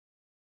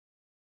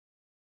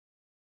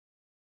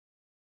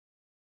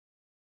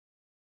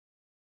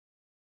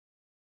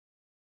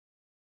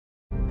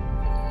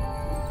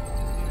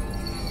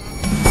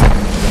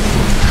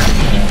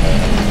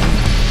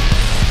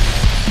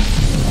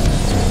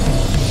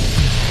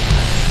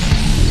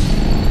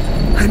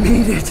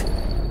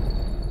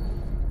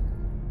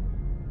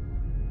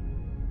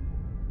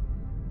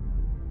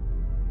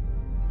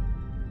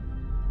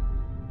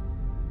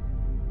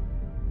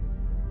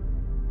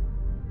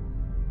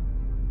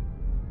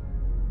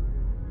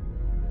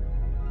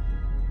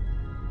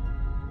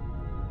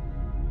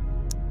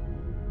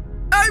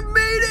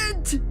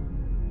What?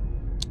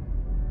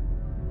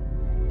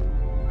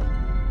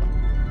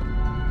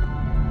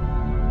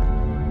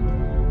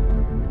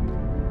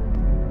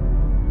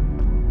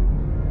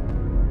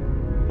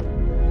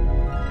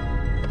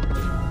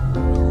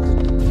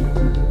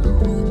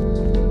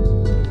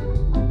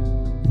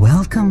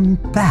 Welcome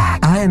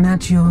back. I am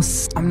at your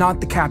I'm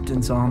not the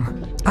captain,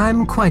 Tom.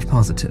 I'm quite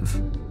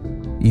positive.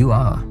 You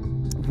are.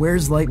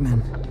 Where's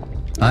Lightman?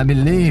 I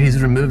believe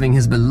he's removing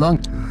his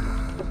belongings.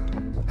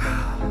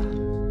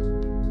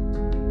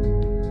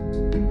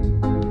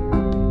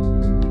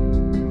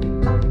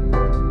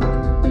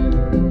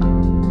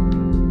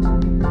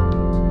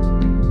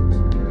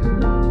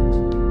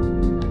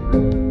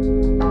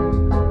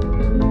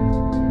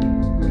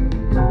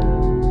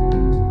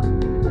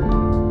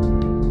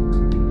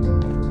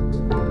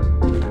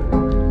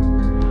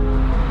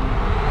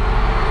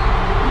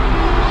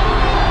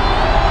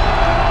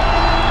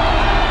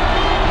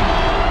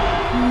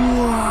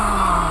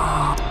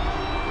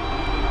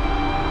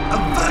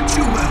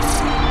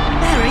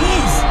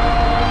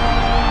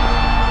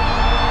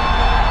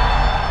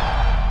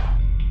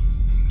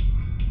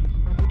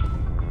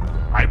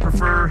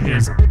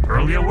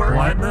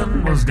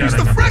 He's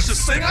the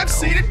freshest thing I've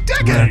seen in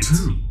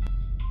decades!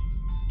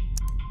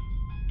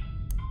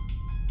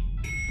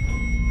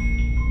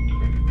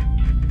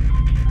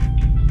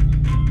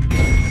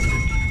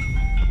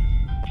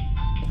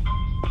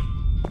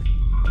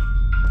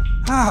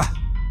 Ah!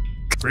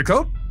 Free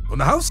coat? From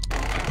the house?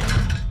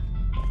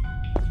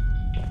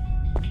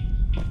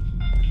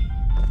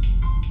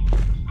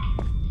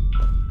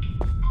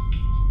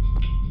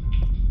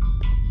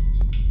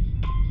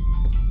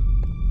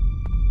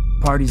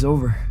 Party's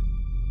over.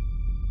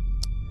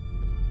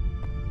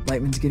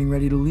 Lightman's getting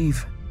ready to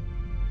leave.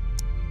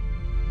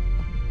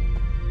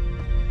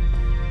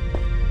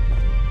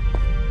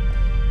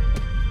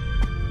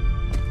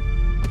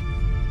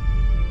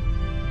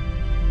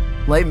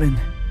 Lightman,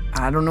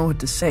 I don't know what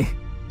to say.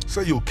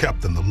 Say you'll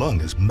captain the lung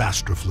as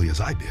masterfully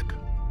as I did.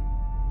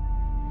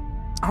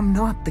 I'm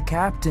not the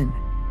captain.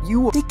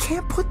 They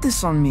can't put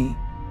this on me.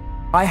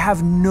 I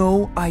have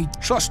no idea.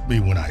 Trust me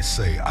when I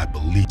say I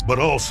believe, but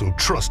also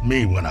trust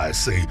me when I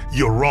say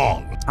you're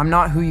wrong. I'm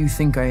not who you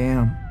think I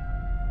am.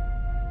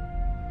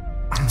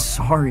 I'm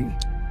sorry.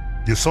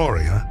 You're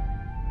sorry, huh?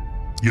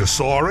 You're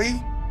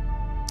sorry?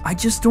 I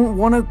just don't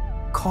want to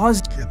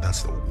cause... Yeah,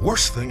 that's the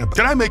worst thing about...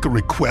 Can I make a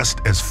request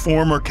as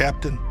former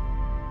captain?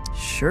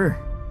 Sure.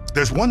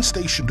 There's one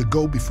station to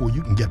go before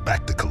you can get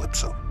back to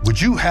Calypso. Would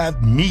you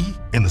have me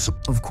in the...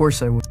 Of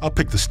course I would. I'll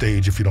pick the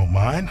stage if you don't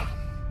mind.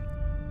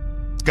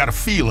 Got a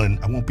feeling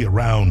I won't be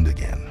around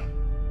again.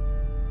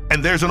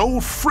 And there's an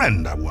old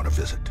friend I want to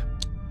visit.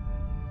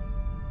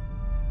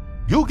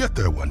 You'll get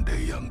there one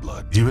day, young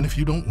blood, even if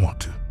you don't want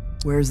to.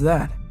 Where's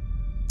that?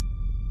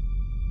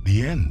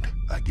 The end,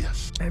 I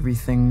guess.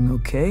 Everything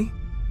okay?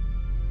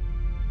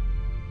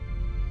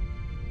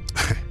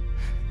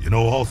 You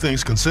know, all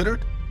things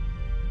considered,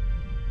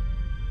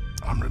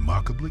 I'm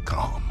remarkably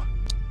calm.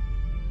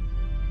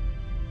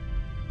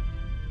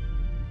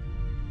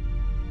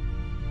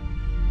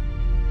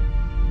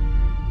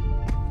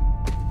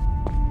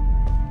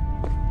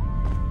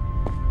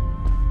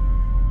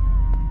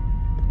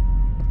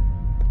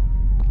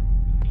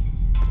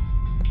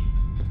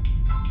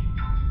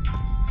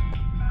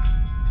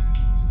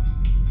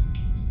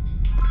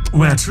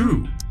 Where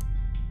to?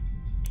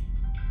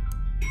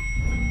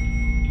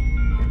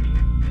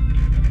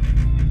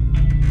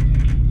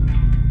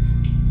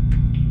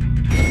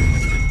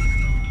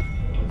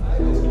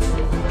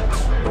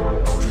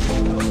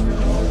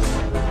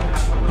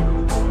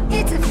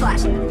 It's a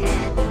flash in the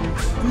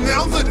pan.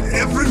 Now that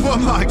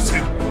everyone likes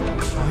him,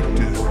 I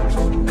do.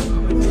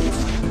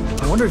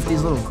 I wonder if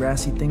these little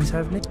grassy things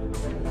have names.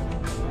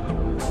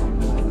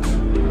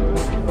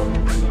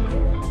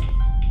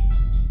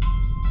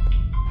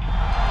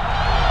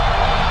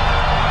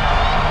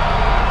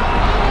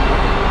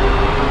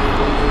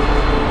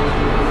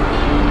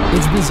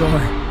 It's bizarre.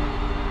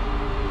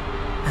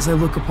 As I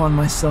look upon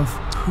myself,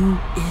 who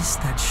is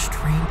that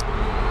strange?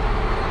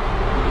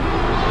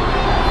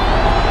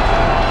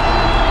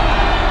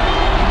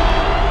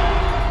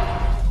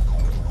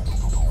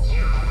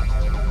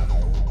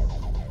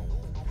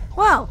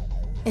 Well,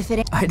 if it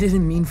ain't... I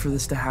didn't mean for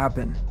this to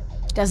happen.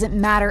 Doesn't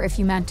matter if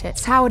you meant it.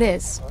 It's how it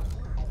is.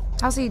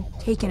 How's he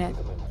taking it?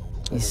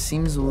 He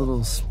seems a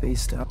little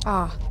spaced out.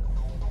 Ah.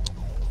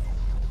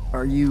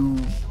 Are you...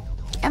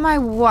 Am I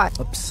what?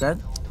 upset?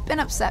 Been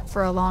upset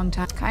for a long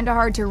time. Kinda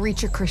hard to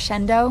reach a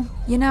crescendo,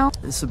 you know?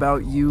 This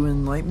about you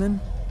and Lightman?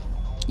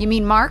 You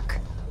mean Mark?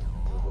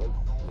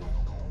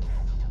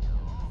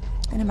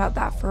 Been about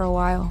that for a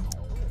while.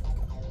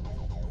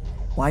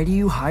 Why do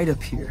you hide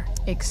up here?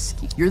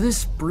 Excuse... You're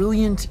this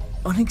brilliant,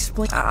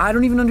 unexplained... I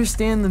don't even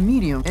understand the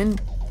medium, and...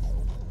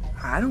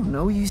 I don't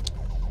know, you...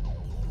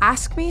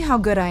 Ask me how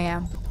good I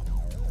am.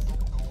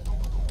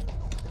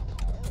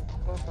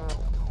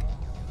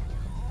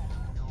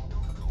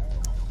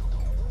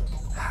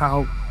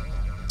 How...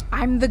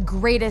 I'm the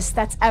greatest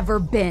that's ever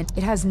been.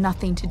 It has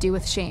nothing to do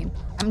with shame.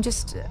 I'm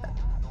just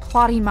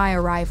plotting my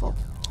arrival.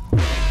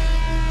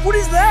 What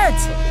is that?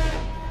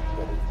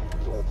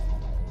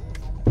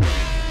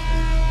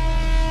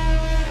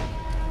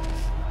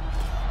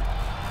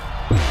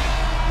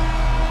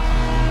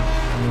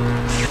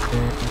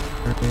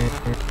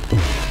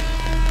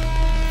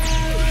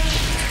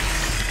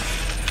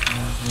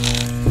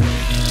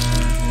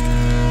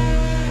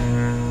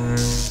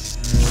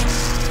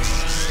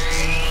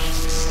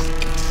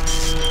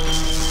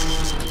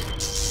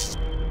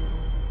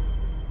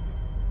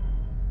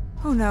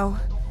 Oh no.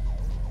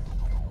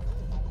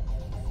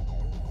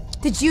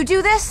 Did you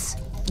do this?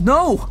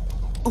 No!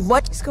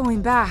 What? He's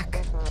going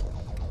back.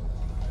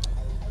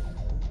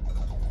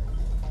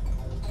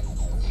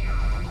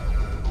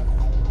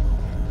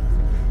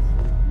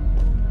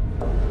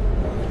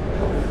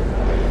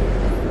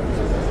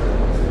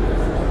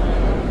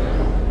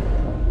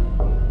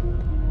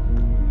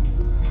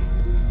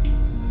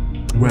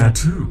 Where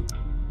to?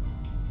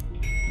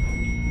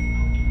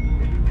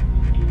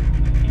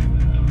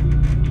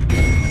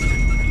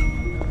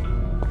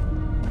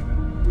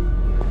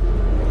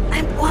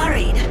 I'm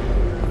worried.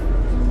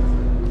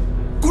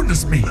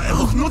 Goodness me! I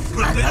will not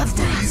forget for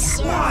this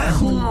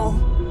while.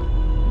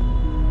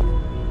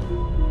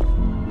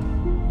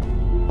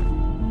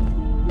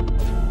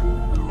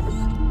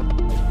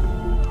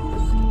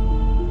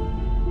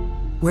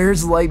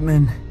 Where's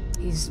Lightman?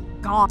 He's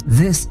gone.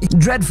 This is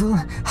dreadful.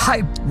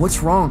 Hype.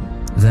 What's wrong?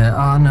 There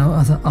are no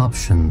other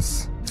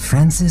options.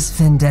 Francis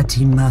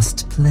Vendetti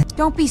must play.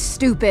 Don't be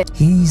stupid.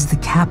 He's the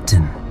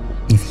captain.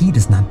 If he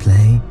does not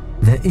play,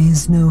 there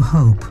is no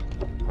hope.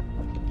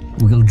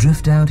 We'll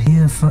drift out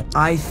here for...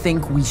 I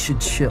think we should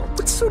chill.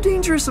 What's so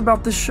dangerous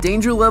about this show?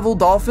 Danger level,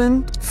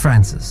 Dolphin?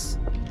 Francis.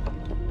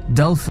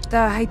 Dolphin.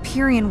 The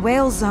Hyperion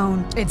whale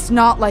zone. It's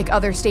not like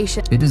other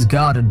stations. It is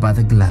guarded by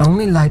the glass.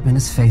 Only Lightman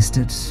has faced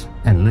it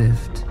and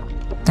lived.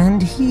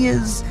 And he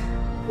is...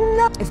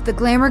 not... If the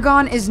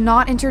Glamourgon is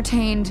not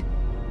entertained,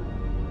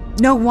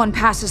 no one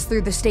passes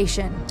through the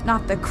station.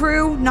 Not the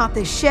crew, not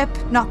the ship,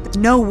 not the...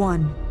 no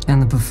one.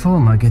 And the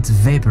performer gets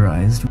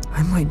vaporized.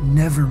 I might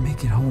never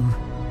make it home.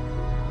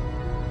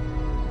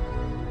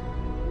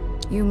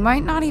 You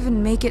might not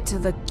even make it to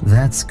the...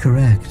 That's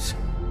correct.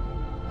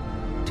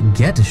 To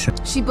get a show...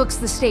 She books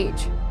the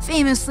stage.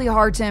 Famously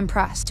hard to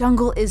impress.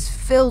 Jungle is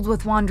filled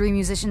with wandering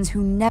musicians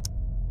who never...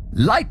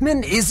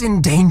 Lightman is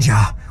in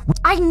danger.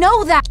 I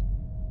know that!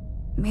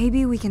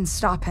 Maybe we can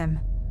stop him.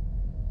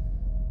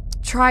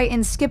 Try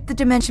and skip the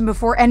dimension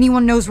before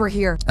anyone knows we're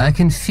here. I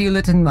can feel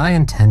it in my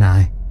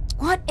antennae.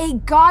 What a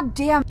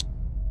goddamn...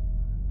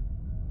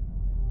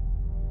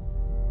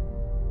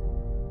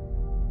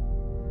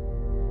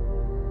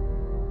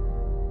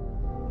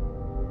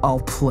 I'll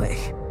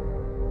play.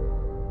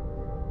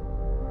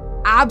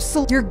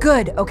 Absolutely. You're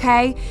good,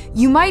 okay?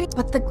 You might,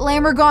 but the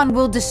Glamourgon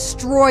will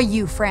destroy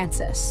you,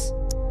 Francis.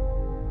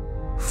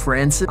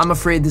 Francis? I'm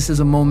afraid this is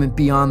a moment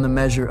beyond the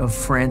measure of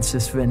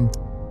Francis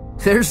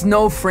There's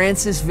no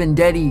Francis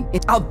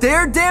Vendetti out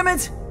there, damn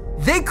it!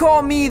 They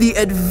call me the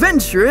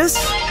adventurous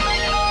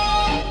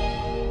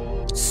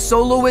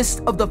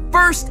soloist of the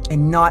first,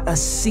 and not a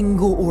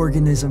single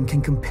organism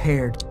can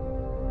compare.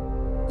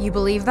 You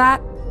believe that?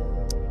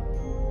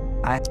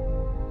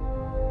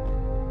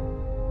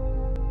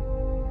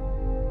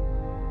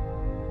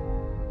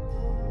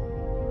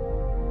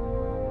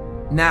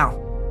 Now,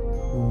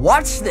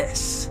 watch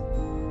this.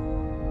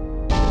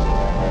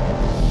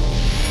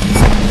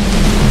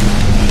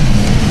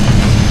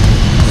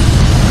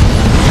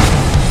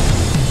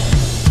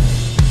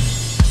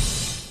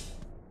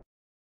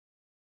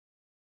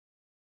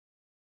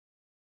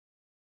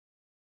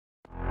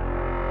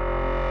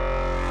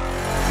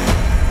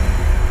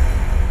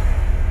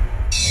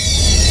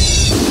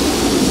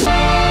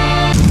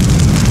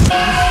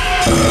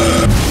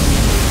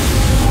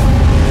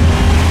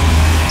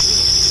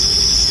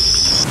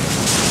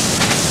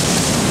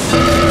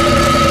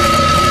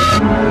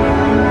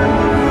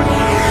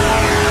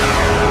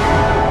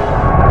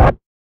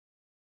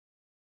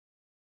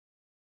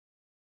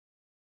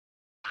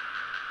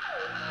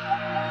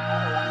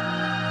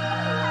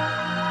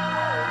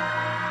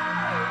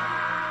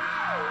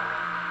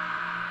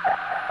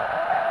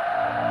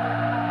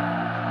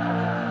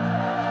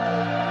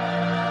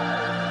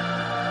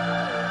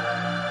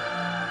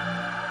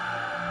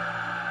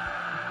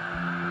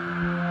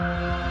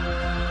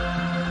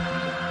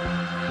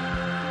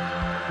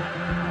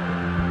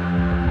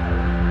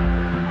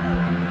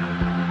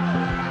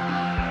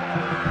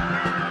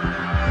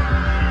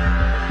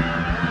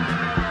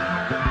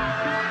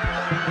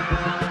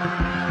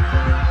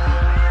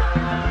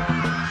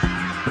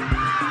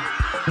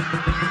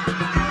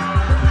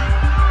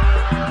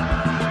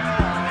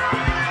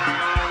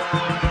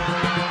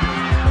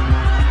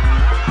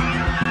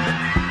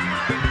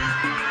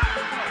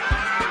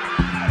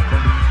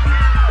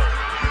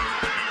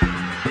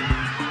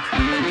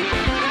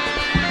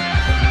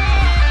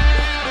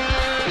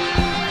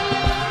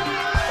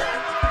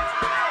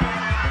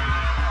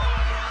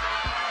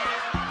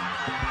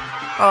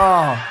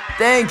 Oh,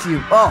 thank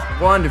you. Oh,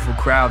 wonderful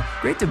crowd.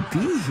 Great to be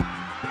here.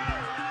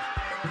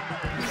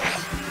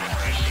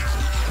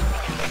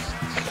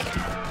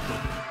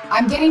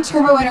 I'm getting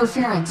turbo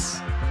interference.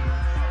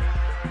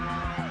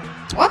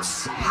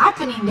 What's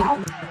happening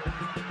down there?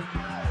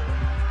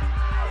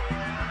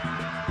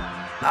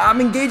 I'm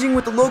engaging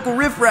with the local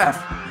riffraff.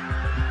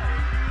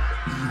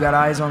 You got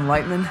eyes on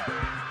Lightman?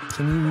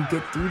 Can you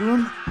get through to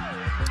him?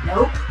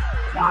 Nope.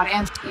 Not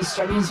answer. He's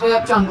starting his way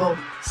up jungle.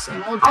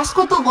 Same old. Ask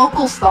what the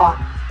locals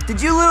thought. Did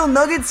you little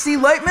nuggets see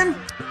Lightman?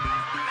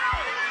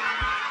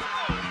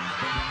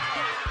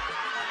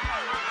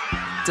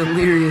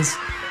 Delirious.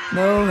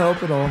 No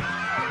help at all.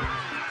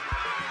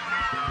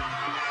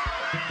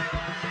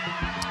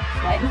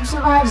 Lightning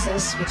survives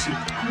this, which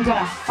I'm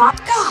gonna fuck.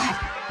 God!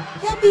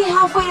 He'll be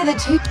halfway to the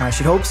tape. I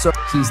should hope so.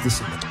 He's the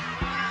super.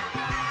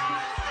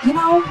 You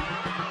know,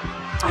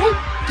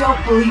 I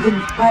don't believe in,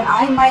 but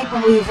I might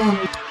believe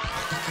in.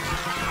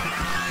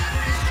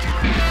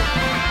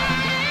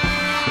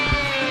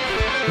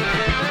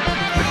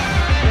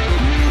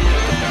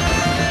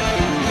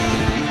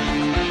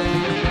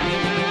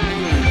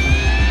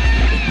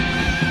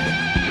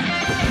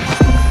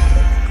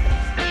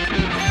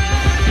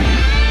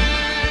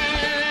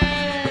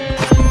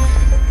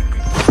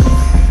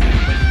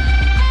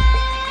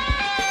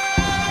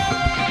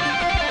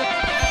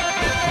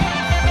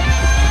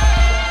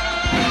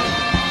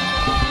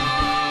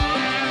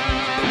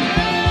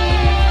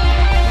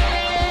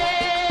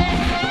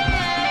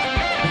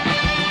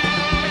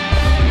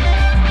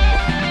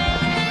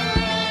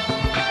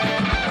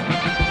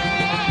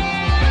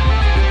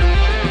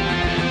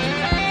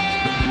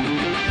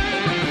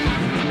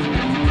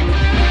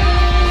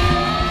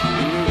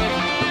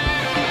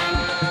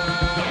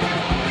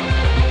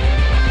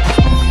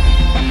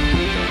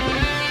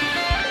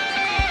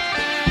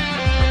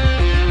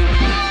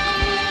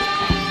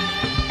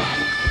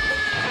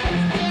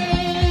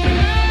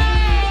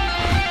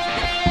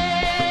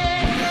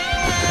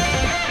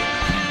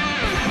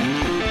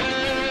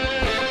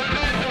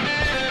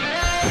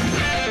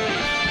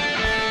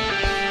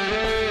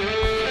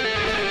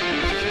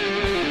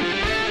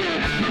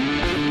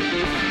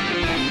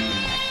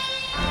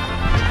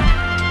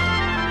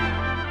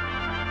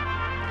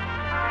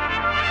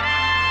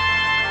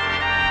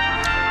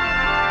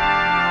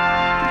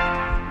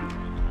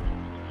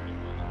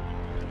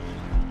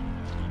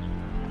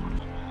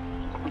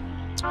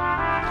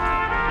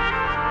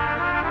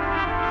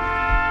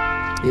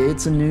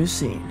 It's a new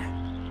scene.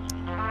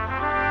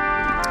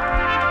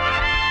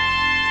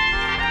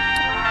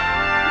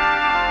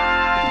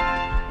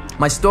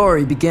 My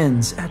story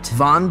begins at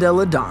Van de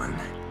la Dawn,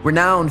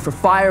 renowned for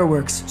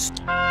fireworks.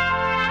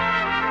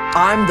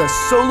 I'm the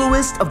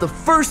soloist of the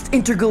first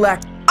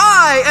intergalactic.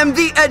 I am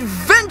the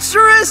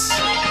adventurous!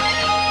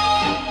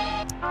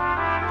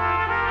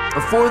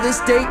 Before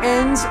this day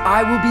ends,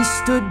 I will be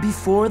stood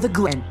before the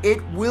glen.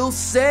 It will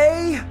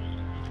say,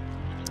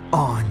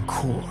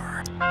 Encore.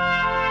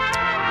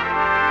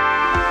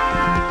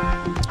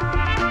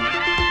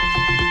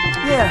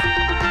 Yeah,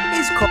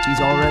 he's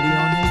already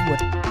on his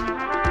way.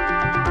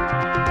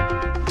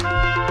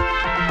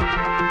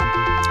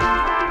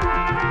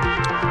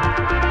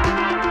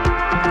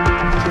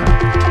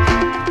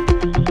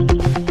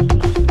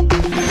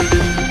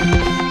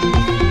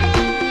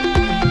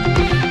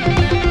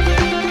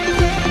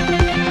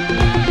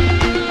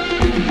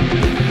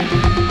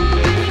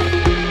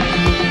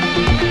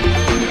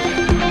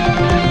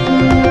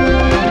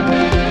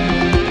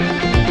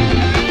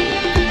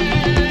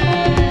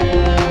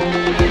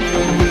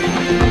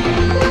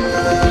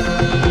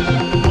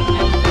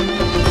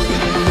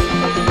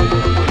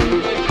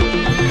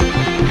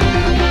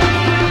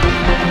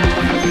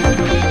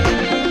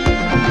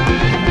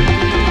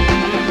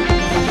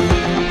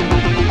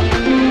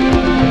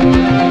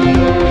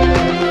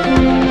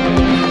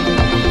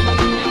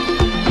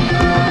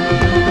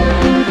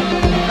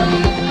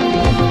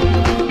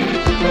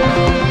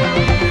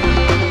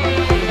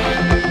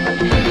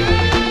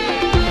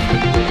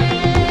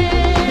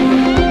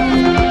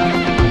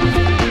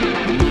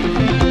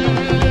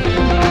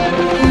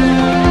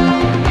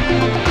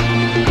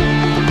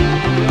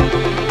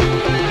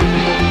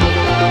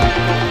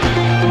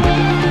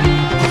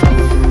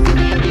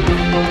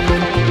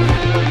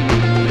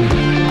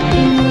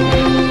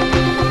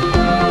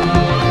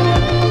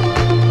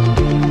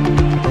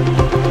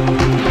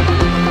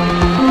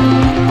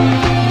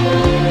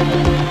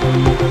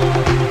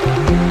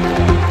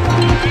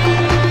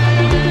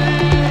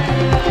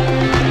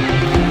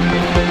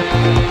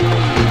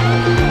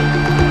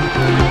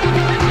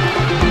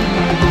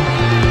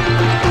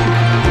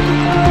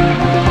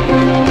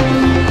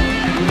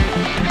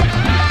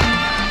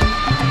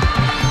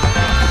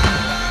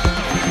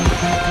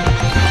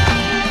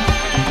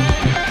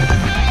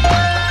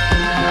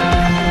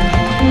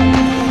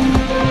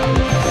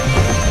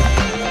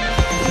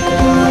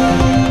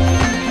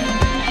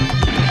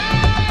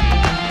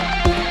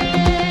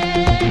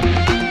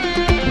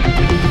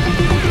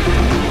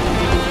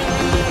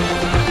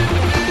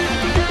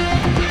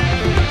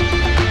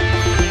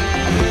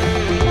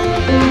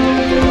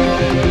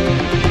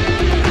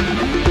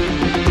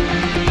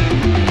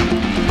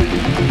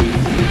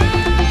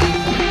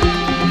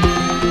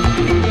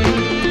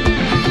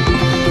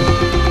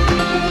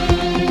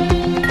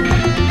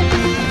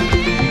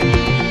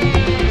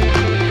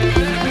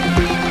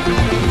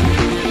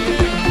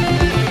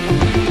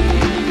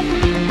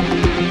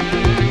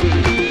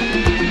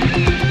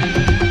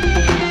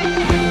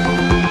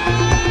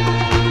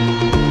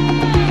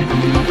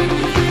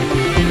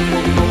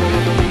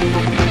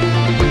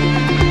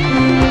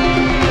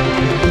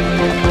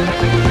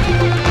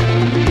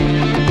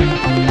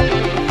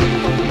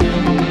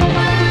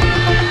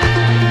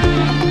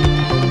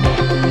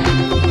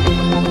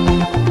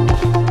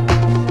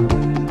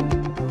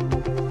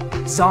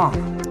 song.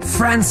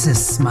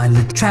 Francis, my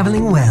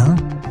traveling well.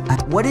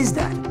 What is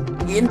that?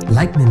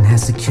 Lightman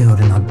has secured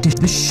an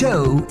audition. The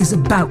show is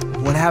about.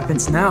 What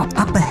happens now?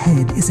 Up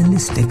ahead is a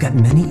list. They've got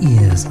many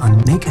ears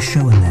on Make a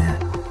Show in there.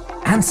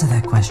 Answer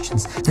their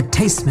questions. The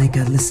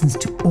tastemaker listens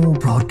to all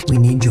broadcasts. We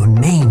need your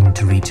name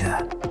to reach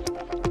her.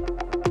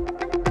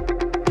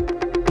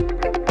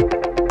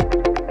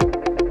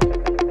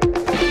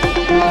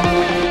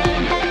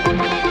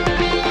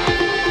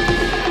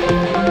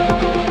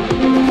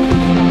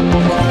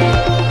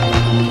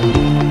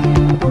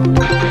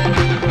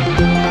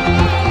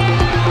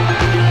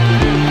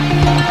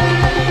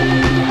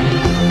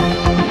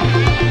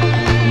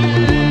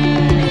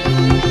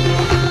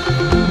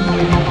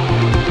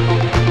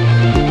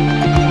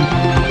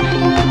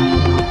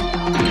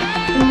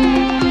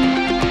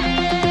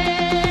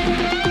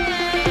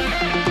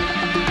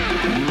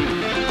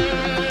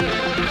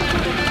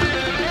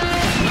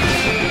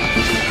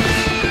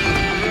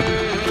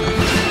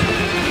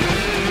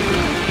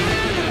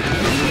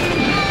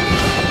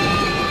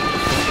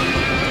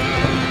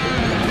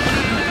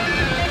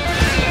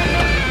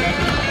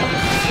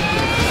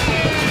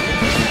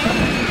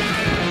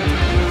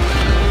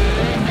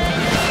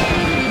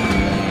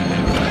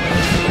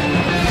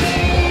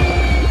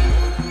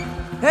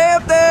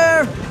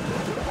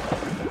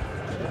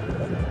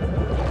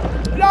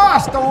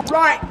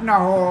 Right in the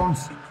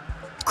horns.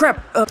 Crap,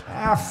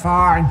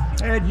 Fine.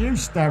 Heard you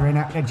staring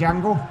at the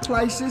jungle.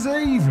 Place is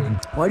even.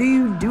 what are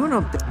you doing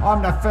up there?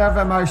 I'm the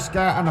furthermost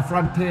scout on the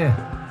frontier.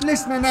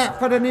 Listening out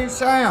for the new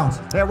sounds.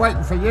 They're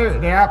waiting for you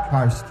at the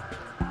outpost.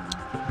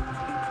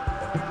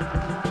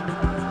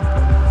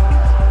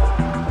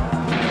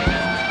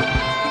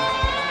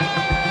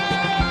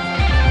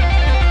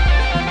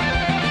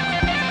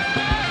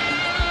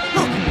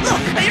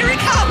 Look, here he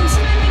comes!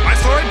 My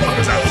storybook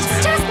is out.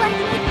 It's just like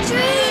my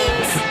dreams!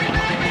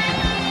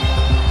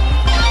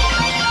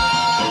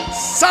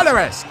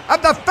 Soloist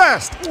of the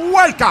first,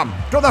 welcome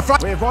to the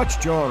front. We've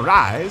watched your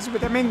rise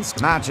with the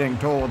Minsk marching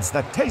towards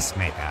the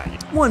tastemaker.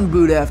 One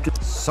boot after.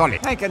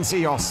 Solid. I can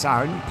see your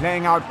sound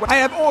playing out. I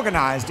have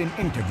organized an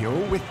interview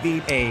with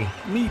the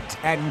meet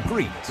and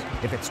greet.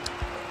 If it's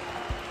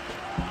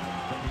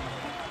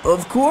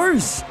Of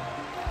course.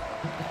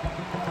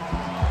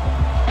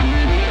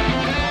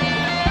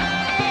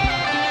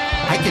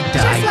 I could Just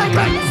die like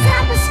right in the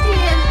now. Zaposphere!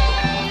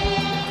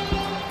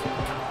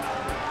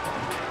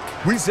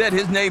 We said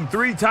his name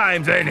 3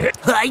 times and hit.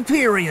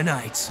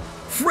 Hyperionites.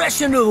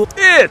 Fresh and new.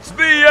 It's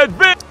the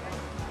adventure.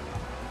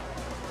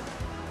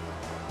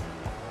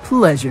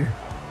 Pleasure.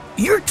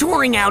 You're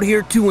touring out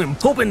here to him,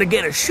 hoping to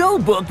get a show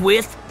booked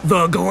with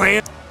the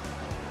Glam.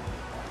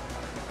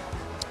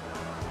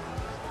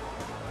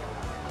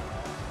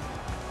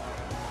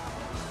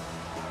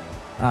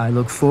 I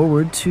look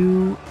forward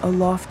to a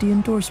lofty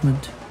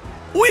endorsement.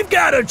 We've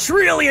got a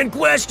trillion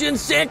questions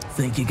sent.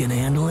 Think you can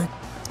handle it?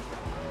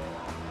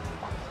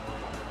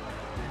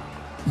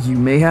 You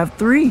may have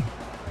 3.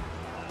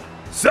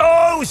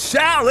 So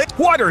shall it.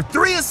 What are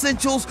 3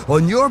 essentials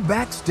on your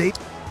backstage?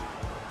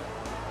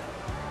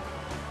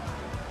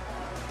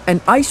 An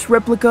ice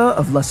replica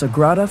of La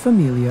Sagrada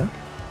Familia.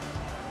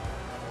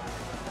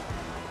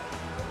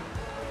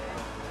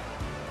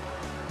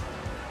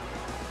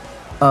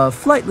 A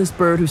flightless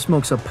bird who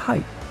smokes a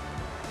pipe.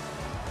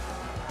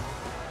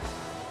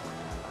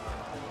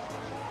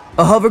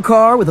 A hover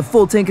car with a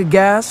full tank of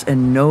gas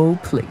and no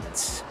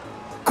plates.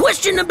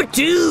 Question number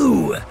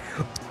 2.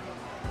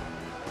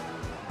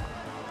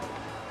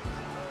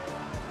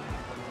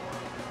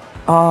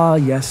 Ah,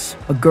 yes,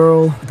 a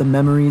girl with the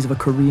memories of a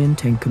Korean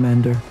tank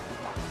commander.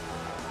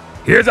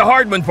 Here's a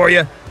hard one for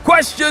you.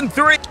 Question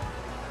 3.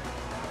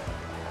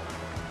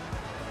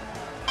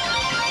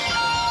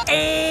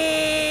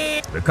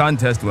 And The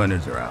contest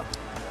winners are out.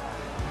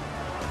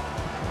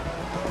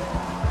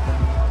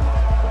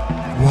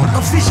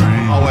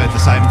 I'll wear the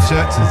same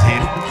shirts as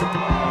him.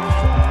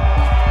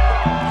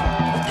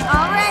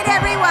 All right,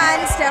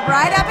 everyone, step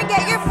right up and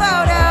get your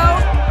photo.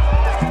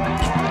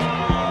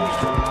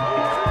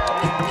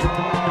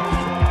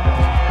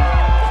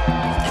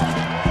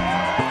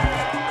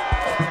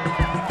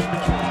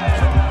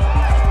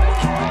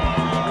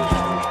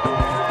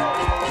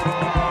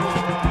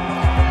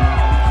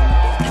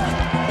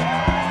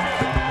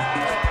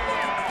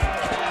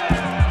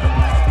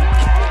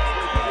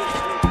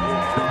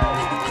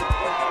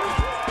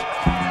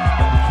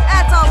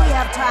 That's all we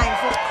have time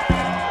for.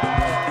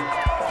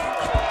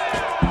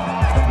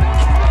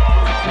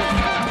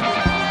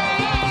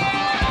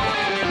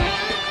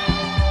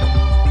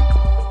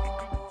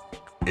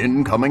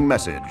 Incoming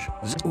message.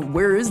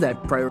 Where is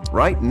that priority?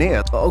 Right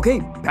near. Okay,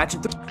 patch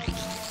it through.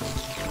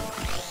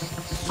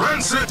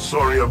 Francis,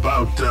 sorry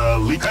about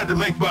leak. Had to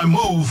make my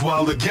move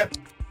while the get.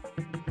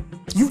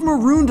 You've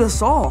marooned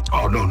us all.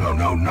 Oh, no,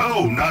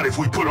 not if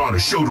we put on a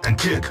show and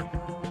kick.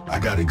 I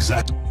got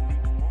exact.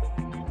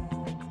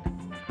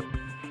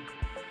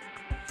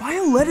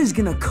 Violetta's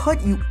gonna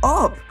cut you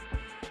up.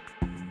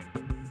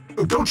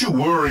 Don't you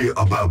worry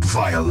about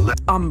Violet.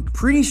 I'm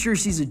pretty sure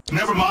she's a...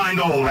 Never mind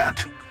all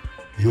that.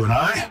 You and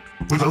I,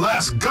 We're the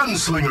last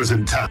gunslingers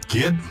in town,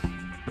 kid.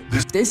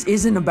 This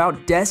isn't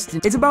about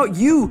destiny. It's about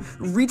you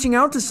reaching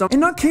out to someone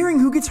and not caring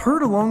who gets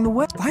hurt along the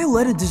way.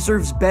 Violetta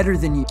deserves better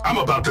than you. I'm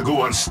about to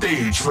go on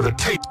stage for the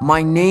tape.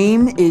 My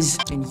name is,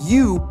 and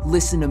you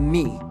listen to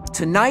me.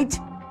 Tonight,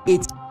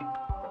 it's...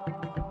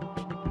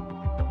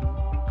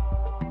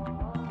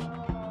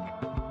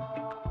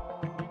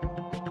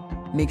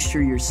 Make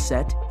sure your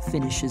set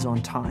finishes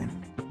on time.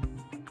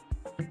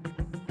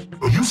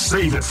 You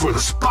save it for the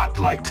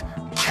spotlight,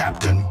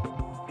 Captain.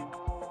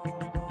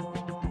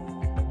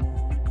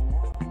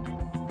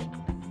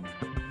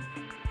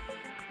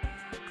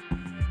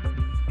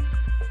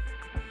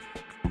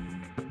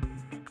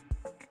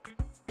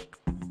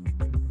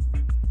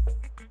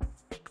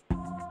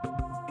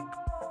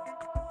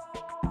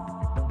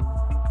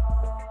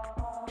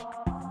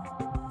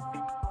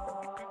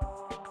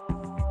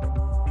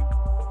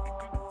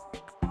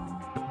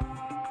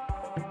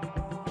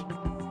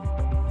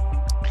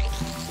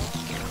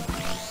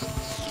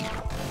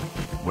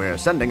 We're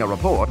sending a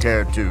report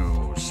here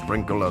to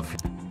sprinkle of...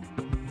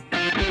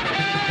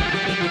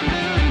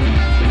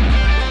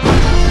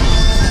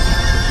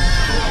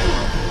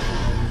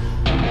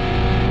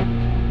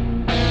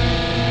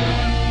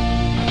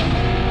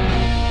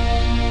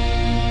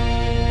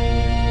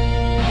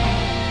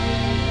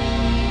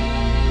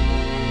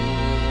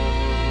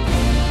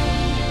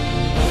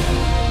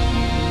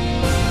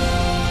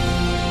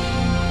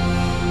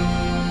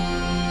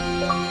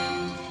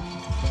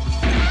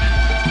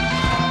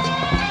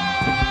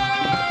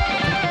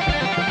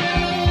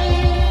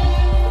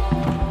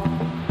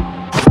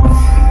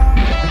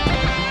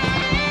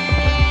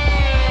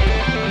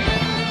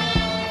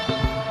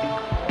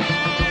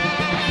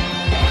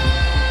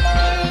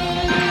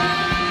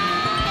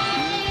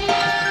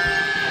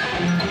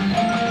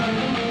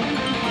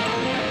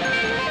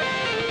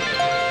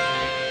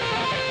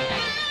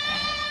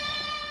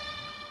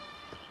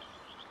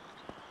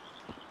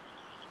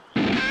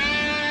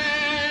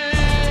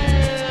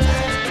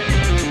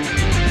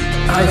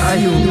 I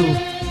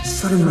feel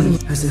suddenly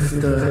as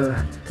if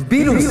the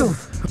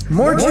Beatles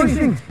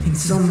marching in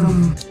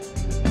some...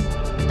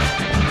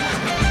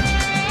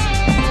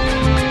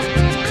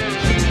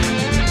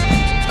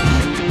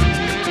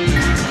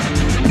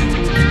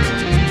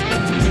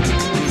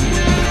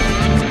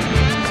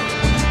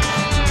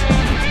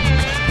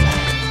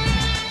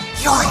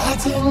 You're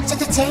heading to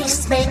the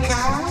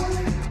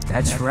tastemaker?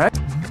 That's right.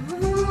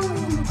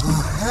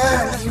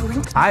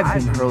 I've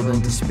been hurled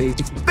into space.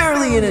 It's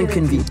barely an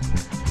inconvenience.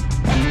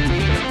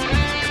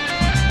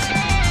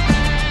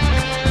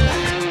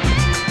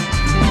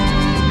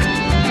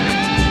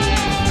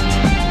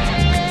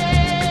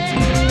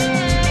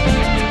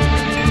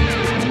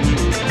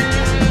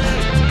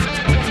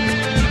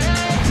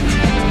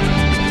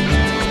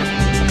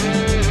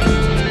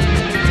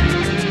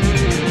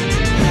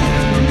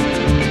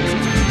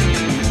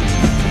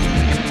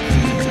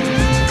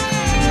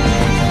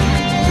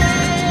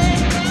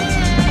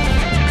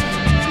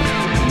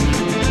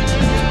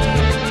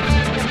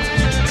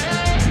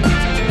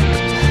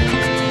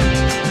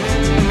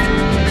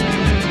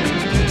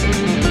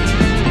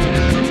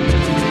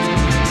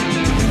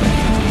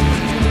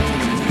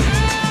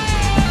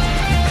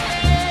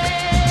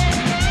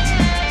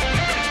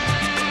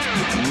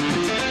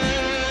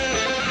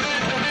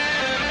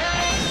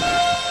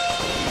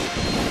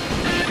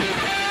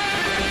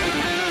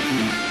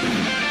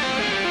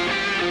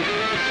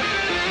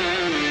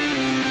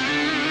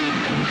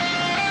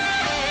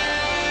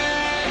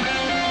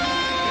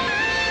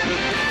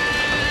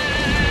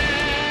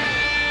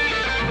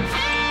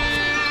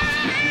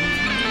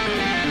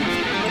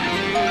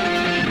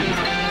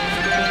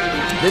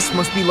 This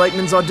must be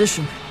Lightman's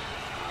audition.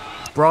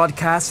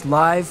 Broadcast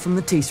live from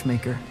the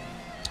Tastemaker.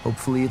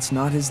 Hopefully it's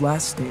not his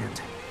last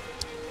stand.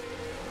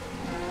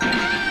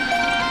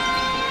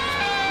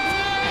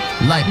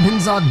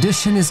 Lightman's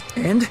audition is...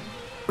 And?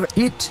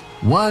 It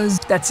was...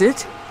 That's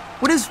it?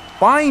 What is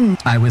fine?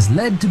 I was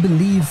led to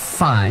believe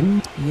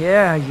fine.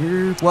 Yeah,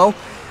 you're... Well,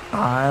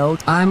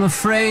 I'm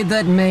afraid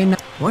that may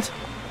not... What?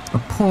 A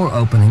poor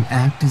opening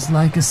act is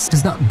like a...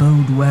 does not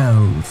bode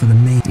well for the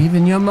main...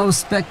 Even your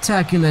most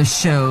spectacular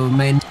show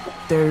may...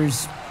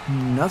 There's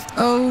nothing...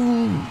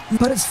 Oh,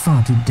 but it's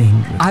far too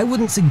dangerous. I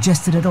wouldn't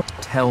suggest it at all.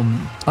 Tell me.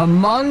 A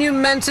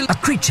monumental... A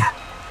creature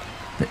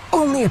that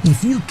only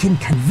if you can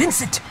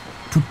convince it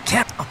to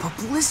care... A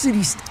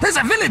publicity... There's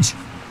a village!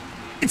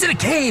 It's in a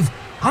cave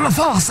on the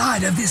far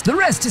side of this. The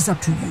rest is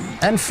up to you.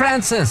 And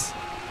Francis.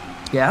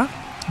 Yeah?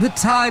 The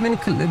time in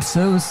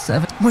Calypso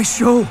 7... My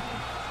show!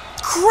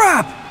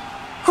 Crap!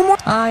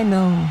 I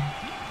know.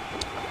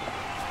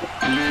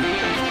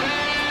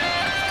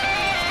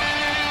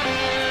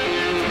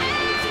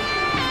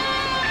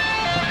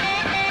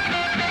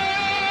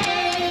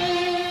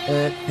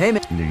 Hey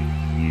man.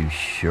 Are you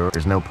sure?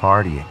 There's no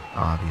partying,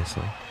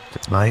 obviously.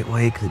 It might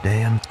wake the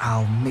damn...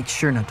 I'll make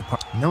sure not to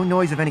party. No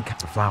noise of any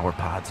kind. Flower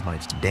pods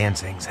might...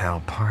 Dancing's how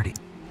party...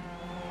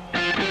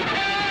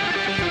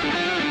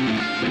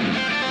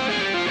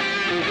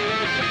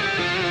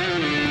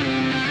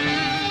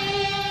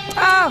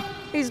 Oh,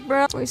 He's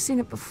brown. We've seen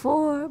it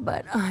before,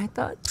 but I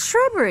thought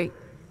shrubbery.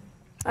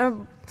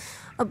 Am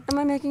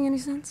I making any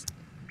sense?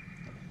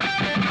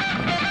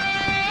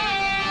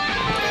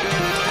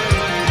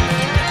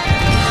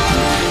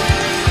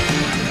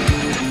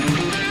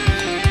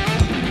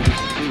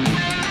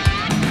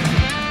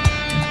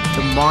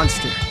 The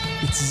monster.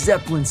 It's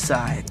Zeppelin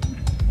side.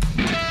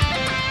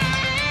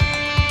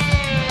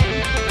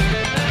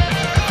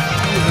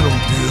 Little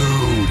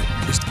dude.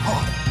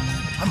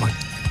 I might.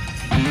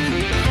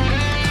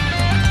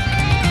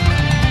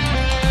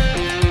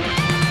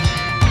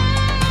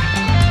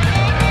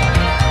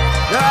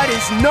 That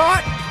is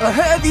not a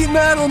heavy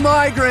metal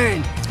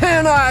migraine.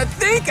 And I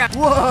think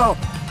whoa.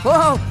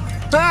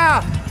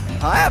 I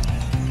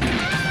have...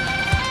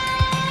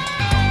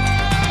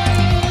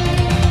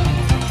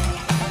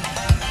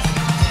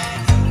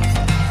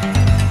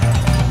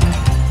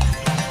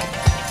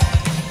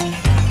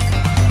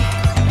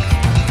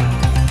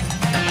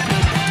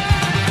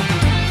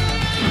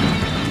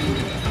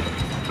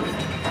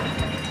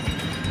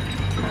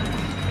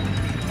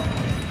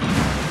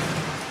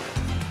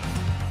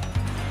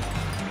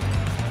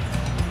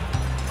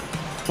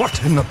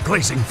 What in the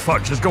blazing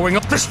fudge is going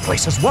on? This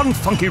place is one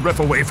funky riff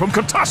away from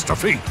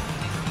catastrophe.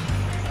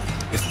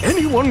 If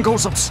anyone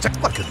goes upstairs,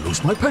 I could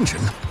lose my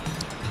pension.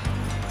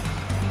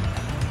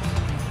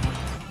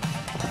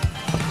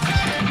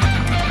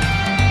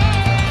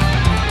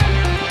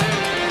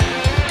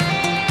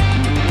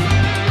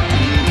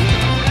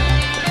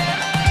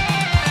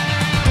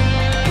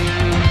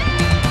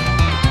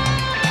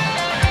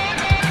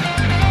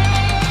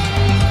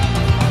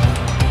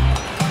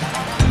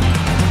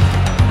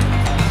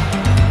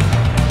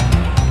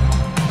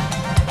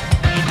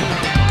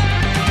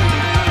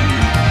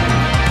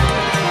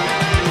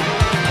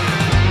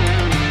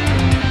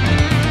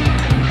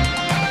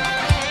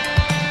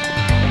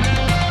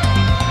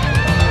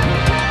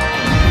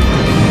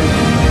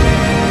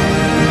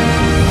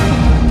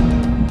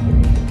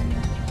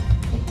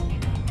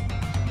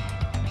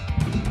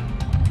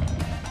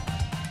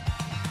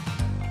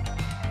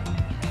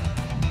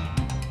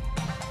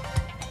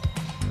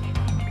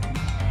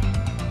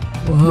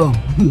 Whoa,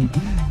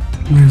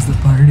 where's the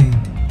party?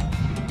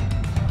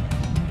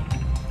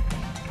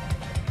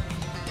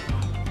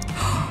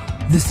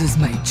 This is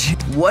my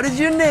What is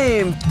your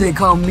name? They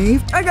call me?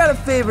 I got a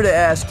favor to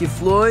ask you,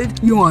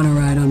 Floyd. You want to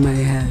ride on my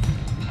head?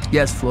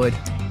 Yes, Floyd.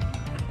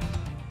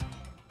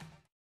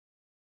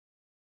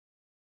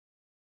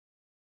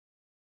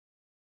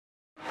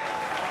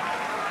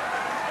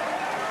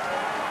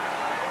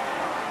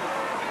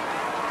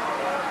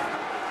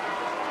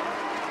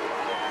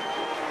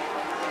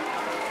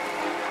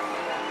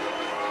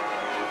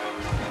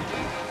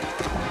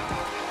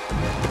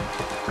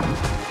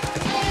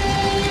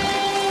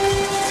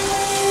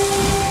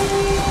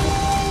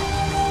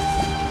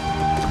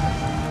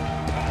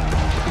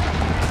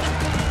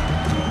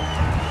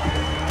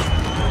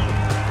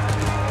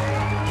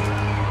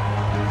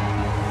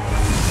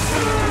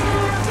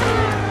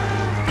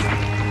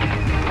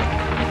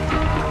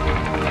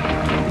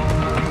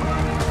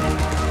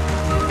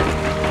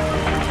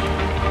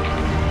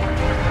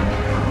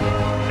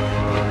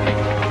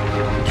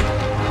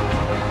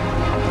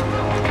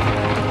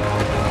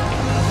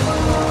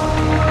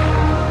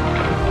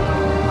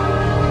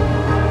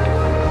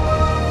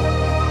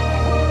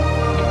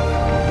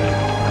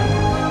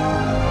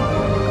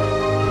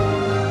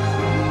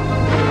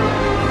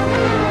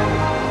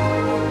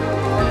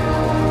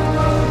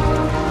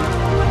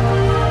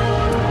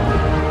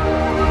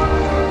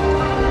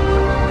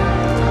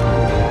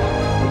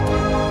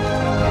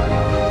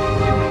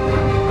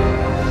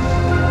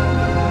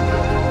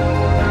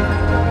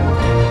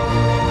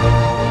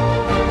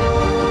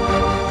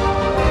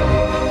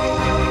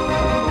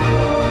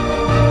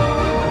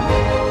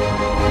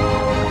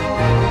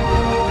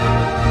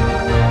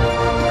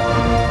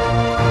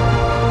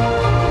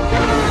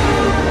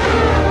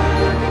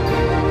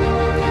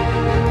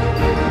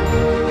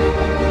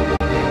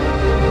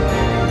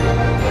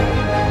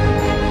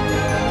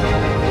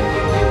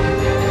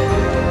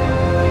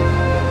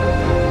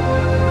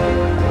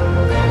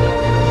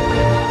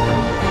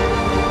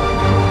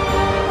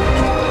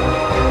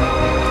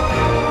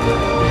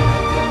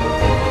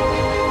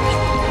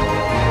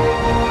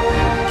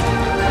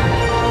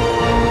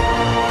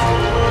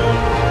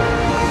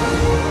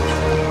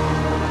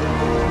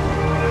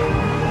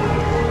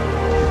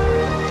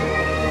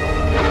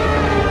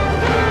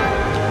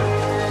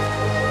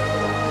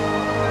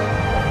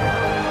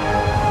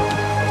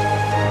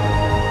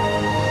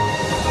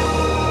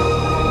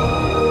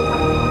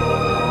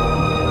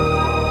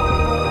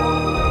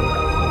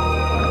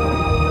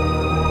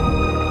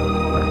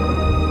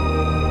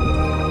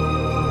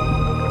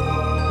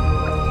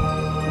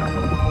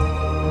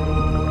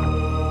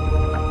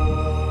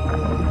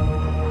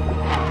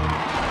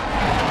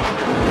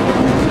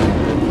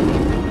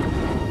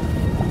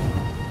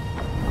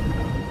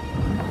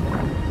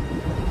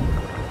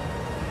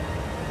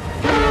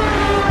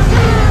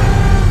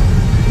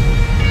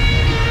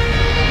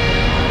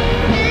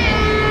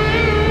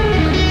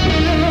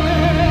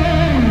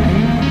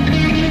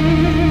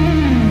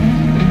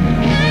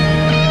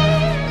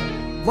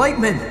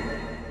 Lightman!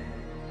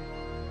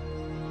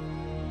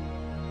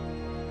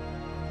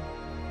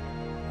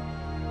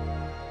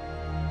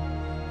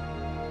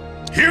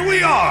 Here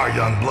we are,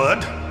 young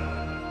blood.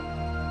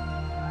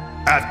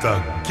 At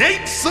the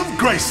gates of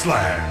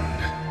Graceland.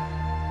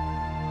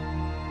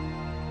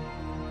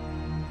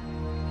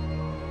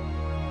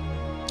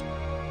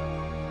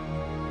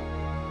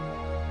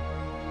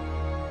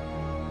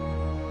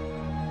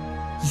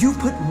 You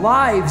put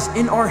lives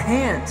in our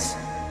hands.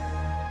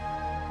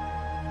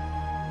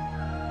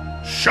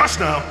 Shush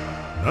now.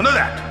 None of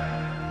that.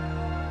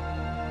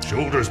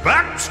 Shoulders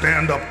back,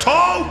 stand up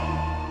tall.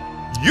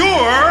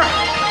 You're...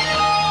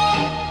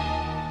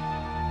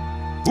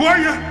 Who are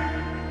you?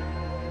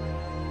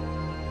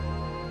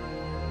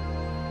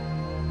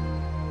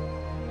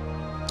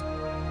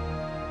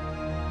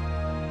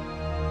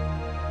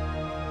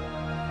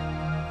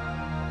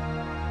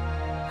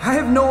 I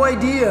have no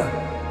idea.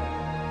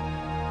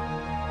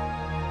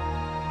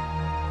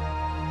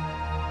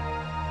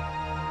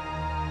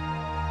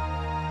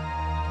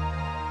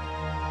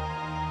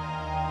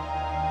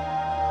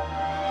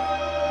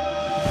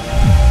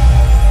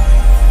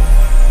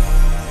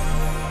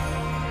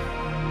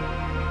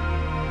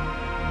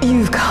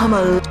 You've come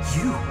a...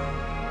 You?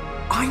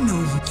 I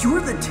know you.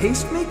 You're the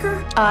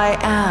tastemaker? I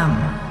am.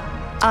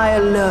 I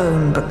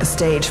alone booked the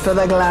stage for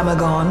the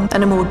Glamagon,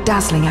 and a more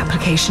dazzling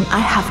application I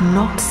have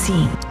not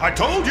seen. I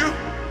told you.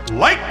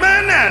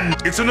 Lightman,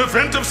 and it's an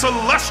event of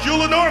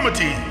celestial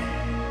enormity.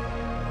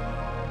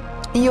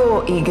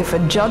 You're eager for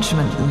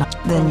judgment,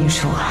 then you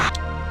shall have.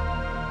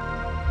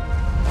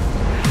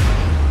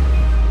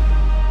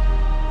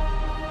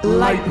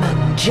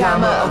 Lightman,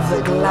 jammer of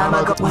the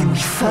Glamagon. When we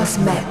first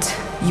met,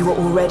 you were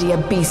already a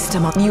beast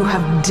among... You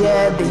have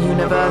dared the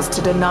universe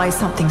to deny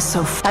something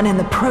so... And in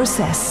the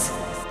process,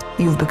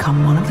 you've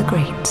become one of the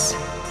greats.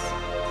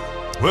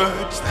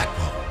 Words that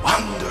will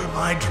wander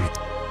my dream.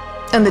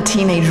 And the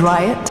teenage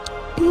riot?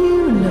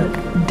 You look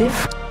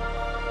different.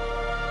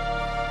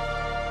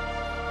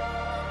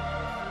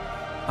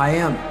 I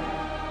am.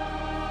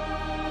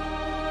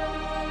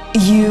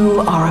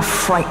 You are a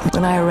fright.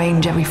 When I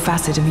arrange every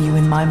facet of you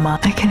in my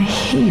mind, I can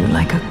hear you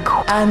like a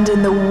chord. And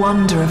in the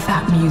wonder of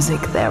that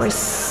music, there is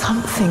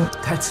something...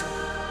 That's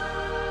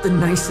the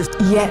nicest...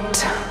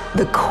 Yet,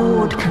 the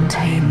chord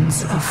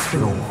contains a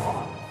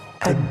flaw.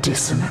 A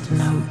dissonant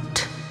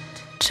note.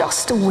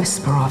 Just a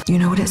whisper of... You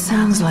know what it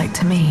sounds like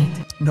to me?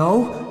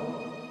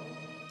 No?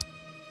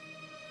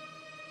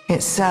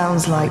 It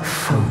sounds like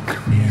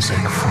folk music,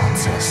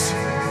 Francis.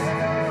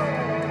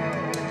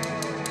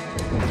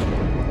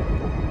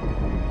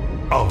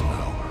 Oh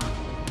no.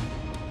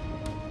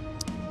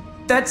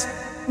 That's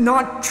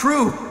not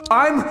true.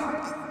 I'm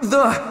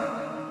the...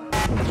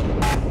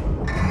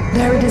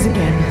 There it is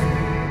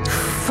again.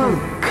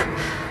 Folk.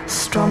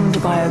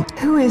 Strummed by a...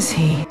 Who is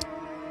he?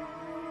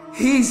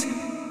 He's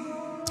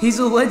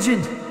a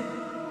legend.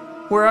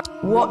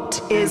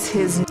 What is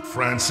his...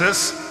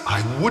 Francis,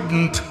 I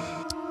wouldn't...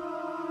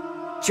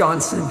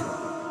 Johnson.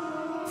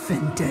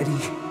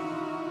 Vendetti.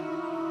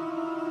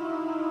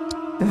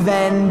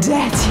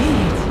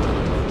 Vendetti.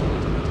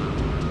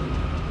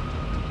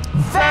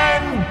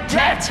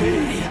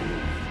 Vendetti!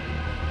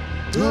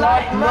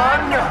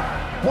 Lightman,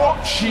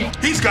 what she...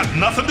 He's got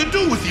nothing to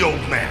do with the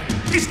old man.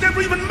 He's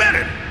never even met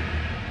him.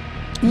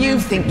 You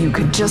think you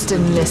could just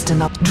enlist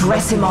enough,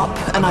 dress him up,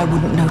 and I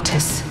wouldn't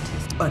notice.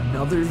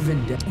 Another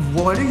vendetta?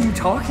 What are you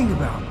talking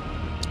about?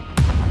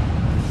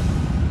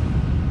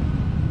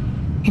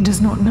 He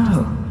does not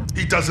know.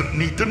 He doesn't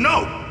need to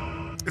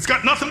know. It's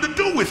got nothing to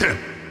do with him.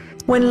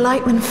 When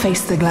Lightman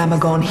faced the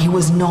Glamagon, he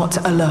was not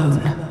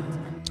alone.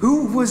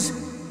 Who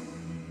was...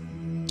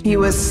 He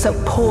was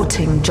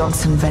supporting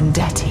Johnson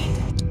Vendetti.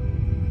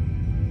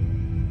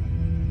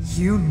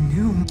 You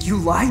knew... You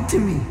lied to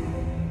me.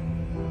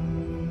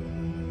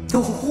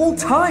 The whole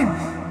time.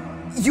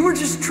 You were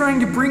just trying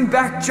to bring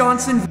back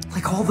Johnson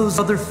like all those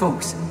other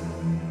folks.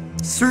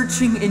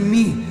 Searching in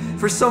me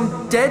for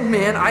some dead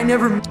man I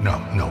never...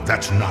 No,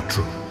 that's not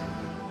true.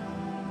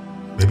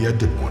 Maybe I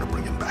did want to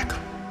bring him back.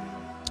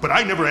 But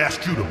I never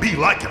asked you to be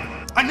like him.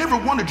 I never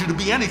wanted you to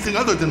be anything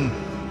other than...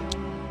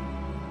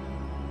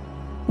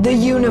 The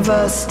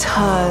universe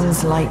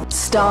turns like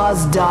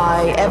stars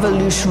die,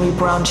 evolutionary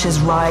branches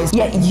rise,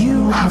 yet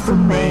you have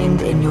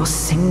remained in your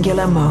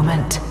singular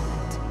moment.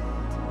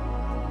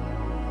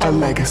 A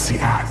legacy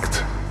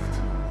act.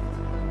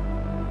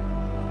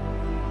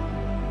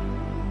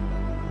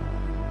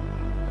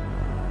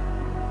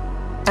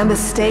 And the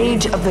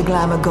stage of the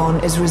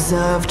Glamagon is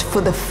reserved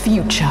for the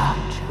future,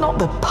 not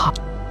the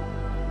past.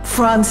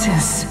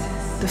 Francis,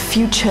 the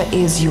future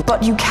is you,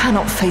 but you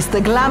cannot face the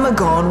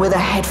Glamagon with a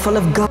head full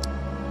of gold.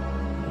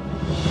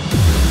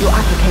 Your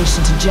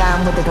application to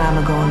jam with the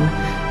Glamagon.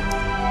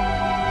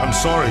 I'm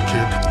sorry,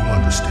 kid. You'll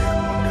understand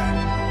one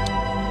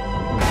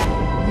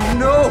day.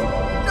 No!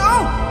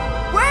 No!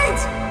 Wait!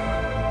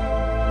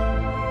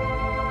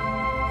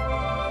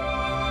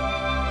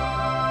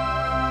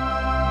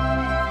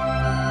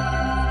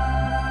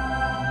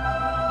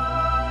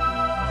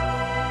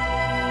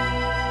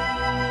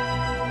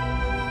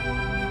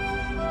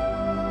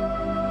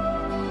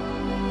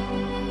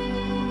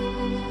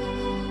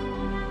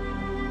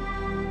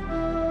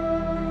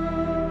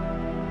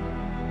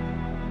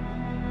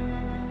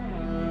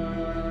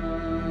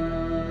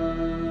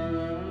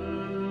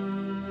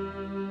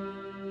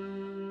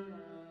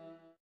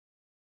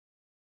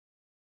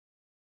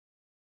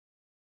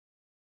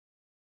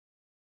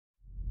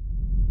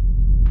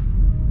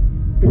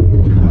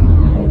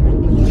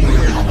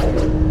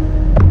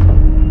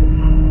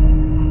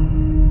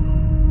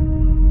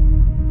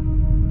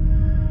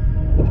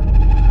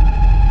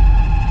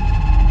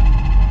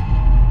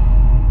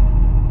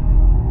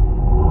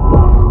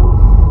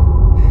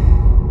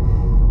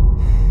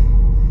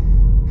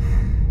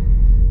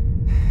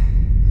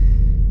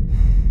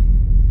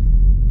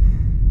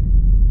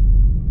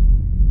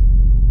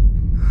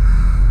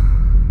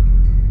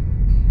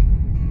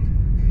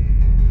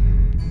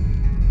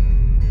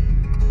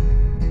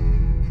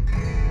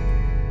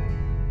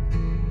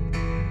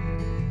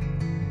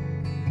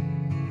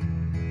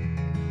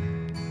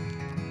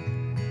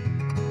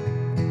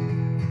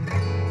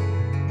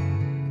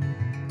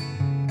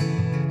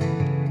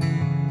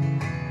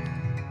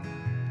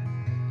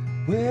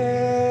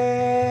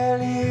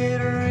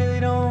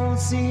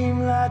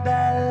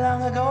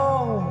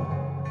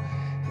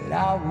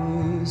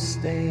 was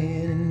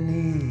standing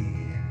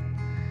near.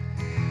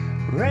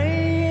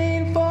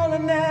 Rain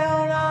falling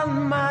down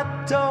on my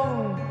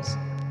toes,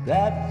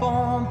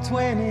 platform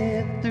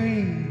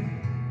 23.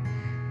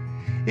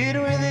 It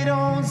really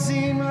don't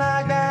seem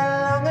like that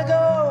long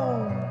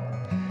ago.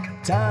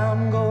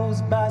 Time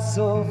goes by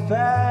so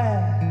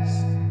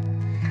fast.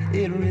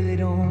 It really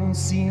don't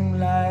seem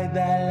like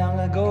that long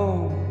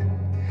ago.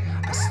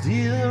 I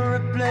still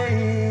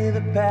replay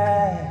the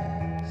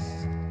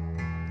past.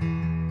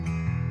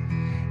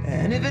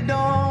 And if it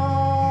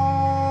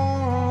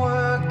don't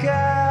work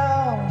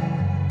out,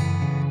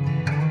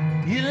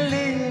 you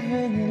live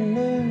and you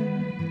learn.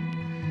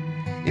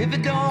 If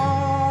it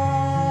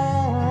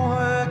don't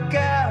work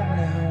out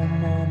now,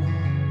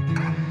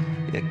 mama,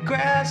 you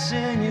crash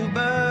and you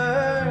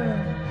burn.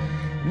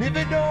 And if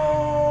it don't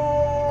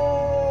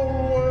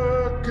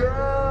work out,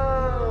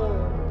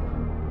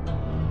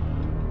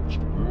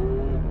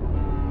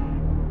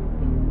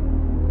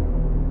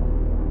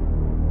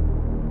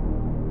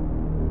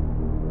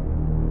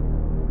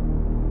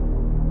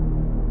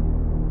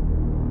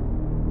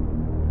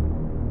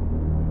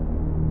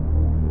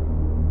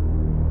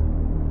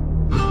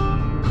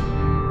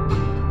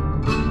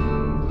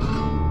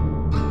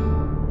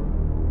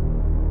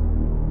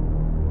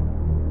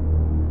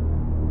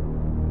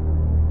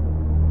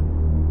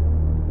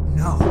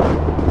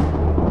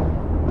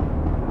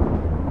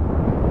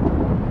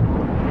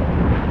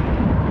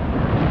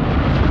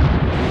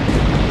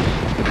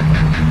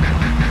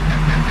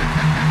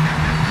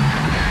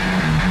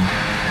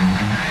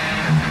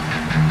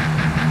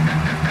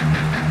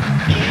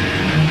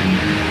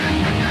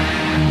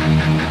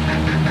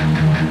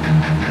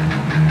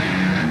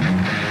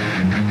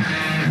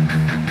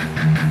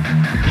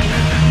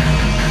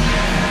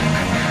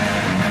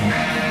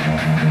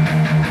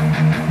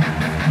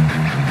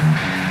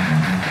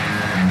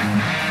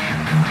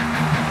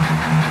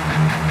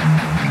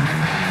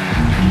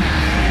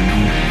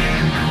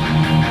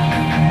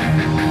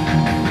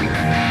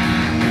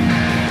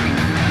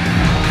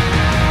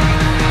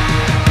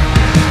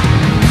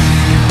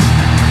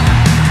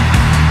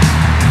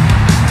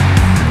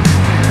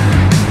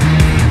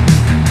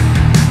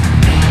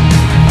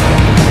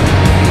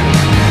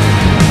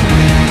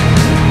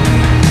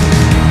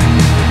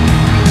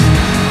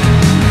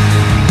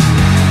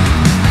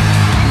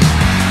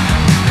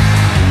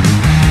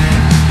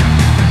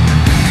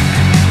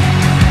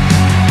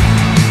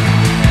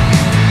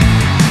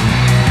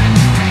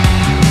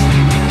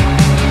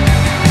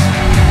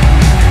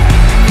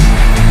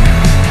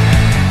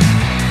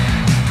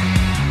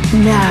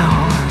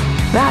 Now,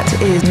 that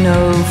is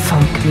no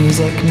folk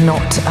music,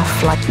 not a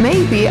flight.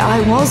 Maybe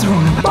I was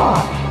wrong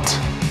about, but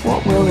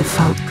what will the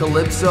folk?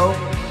 Calypso?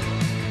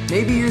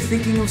 Maybe you're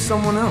thinking of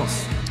someone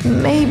else.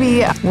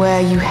 Maybe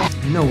where you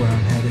You know where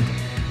I'm headed.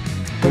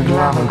 the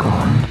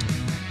Glamagon.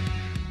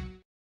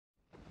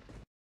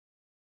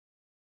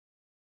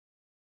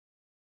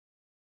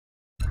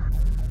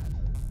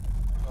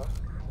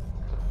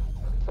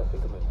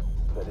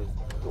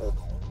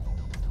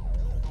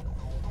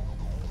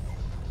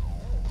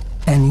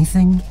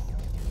 Anything?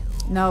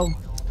 No.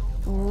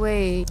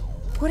 Wait.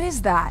 What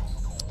is that?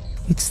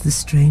 It's the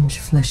strange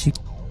fleshy...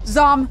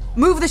 Zom,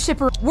 move the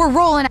shipper. We're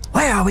rolling.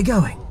 Where are we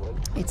going?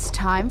 It's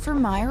time for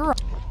my arrival.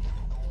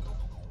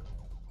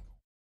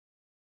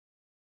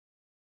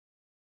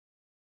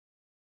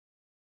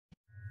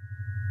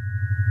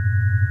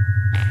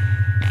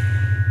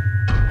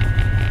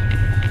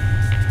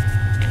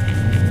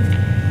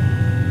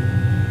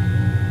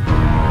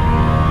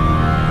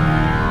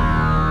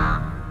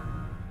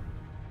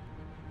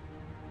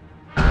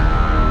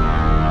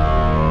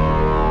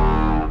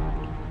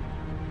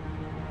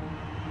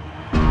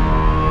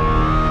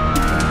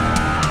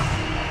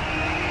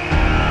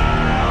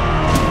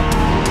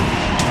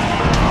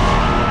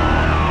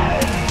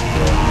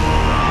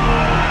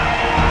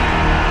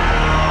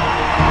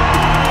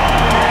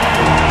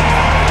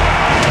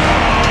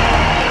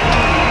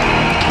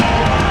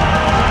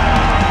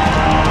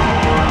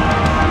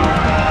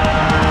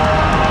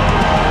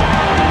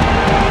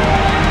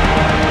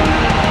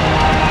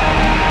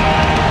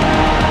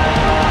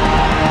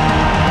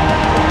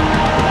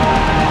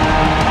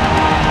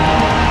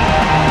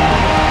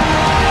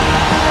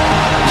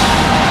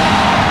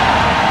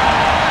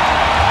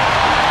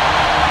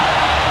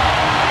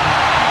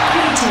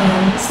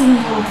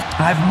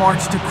 I've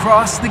marched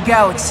across the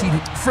galaxy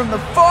from the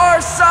far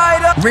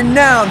side of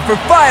renowned for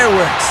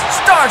fireworks,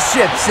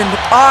 starships, and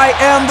I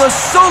am the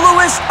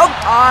soloist of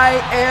I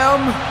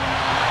am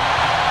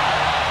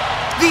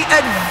the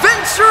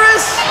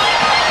adventurous.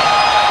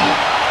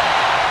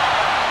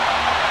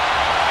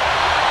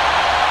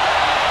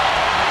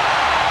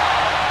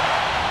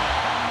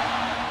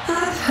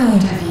 I've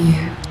heard of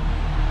you.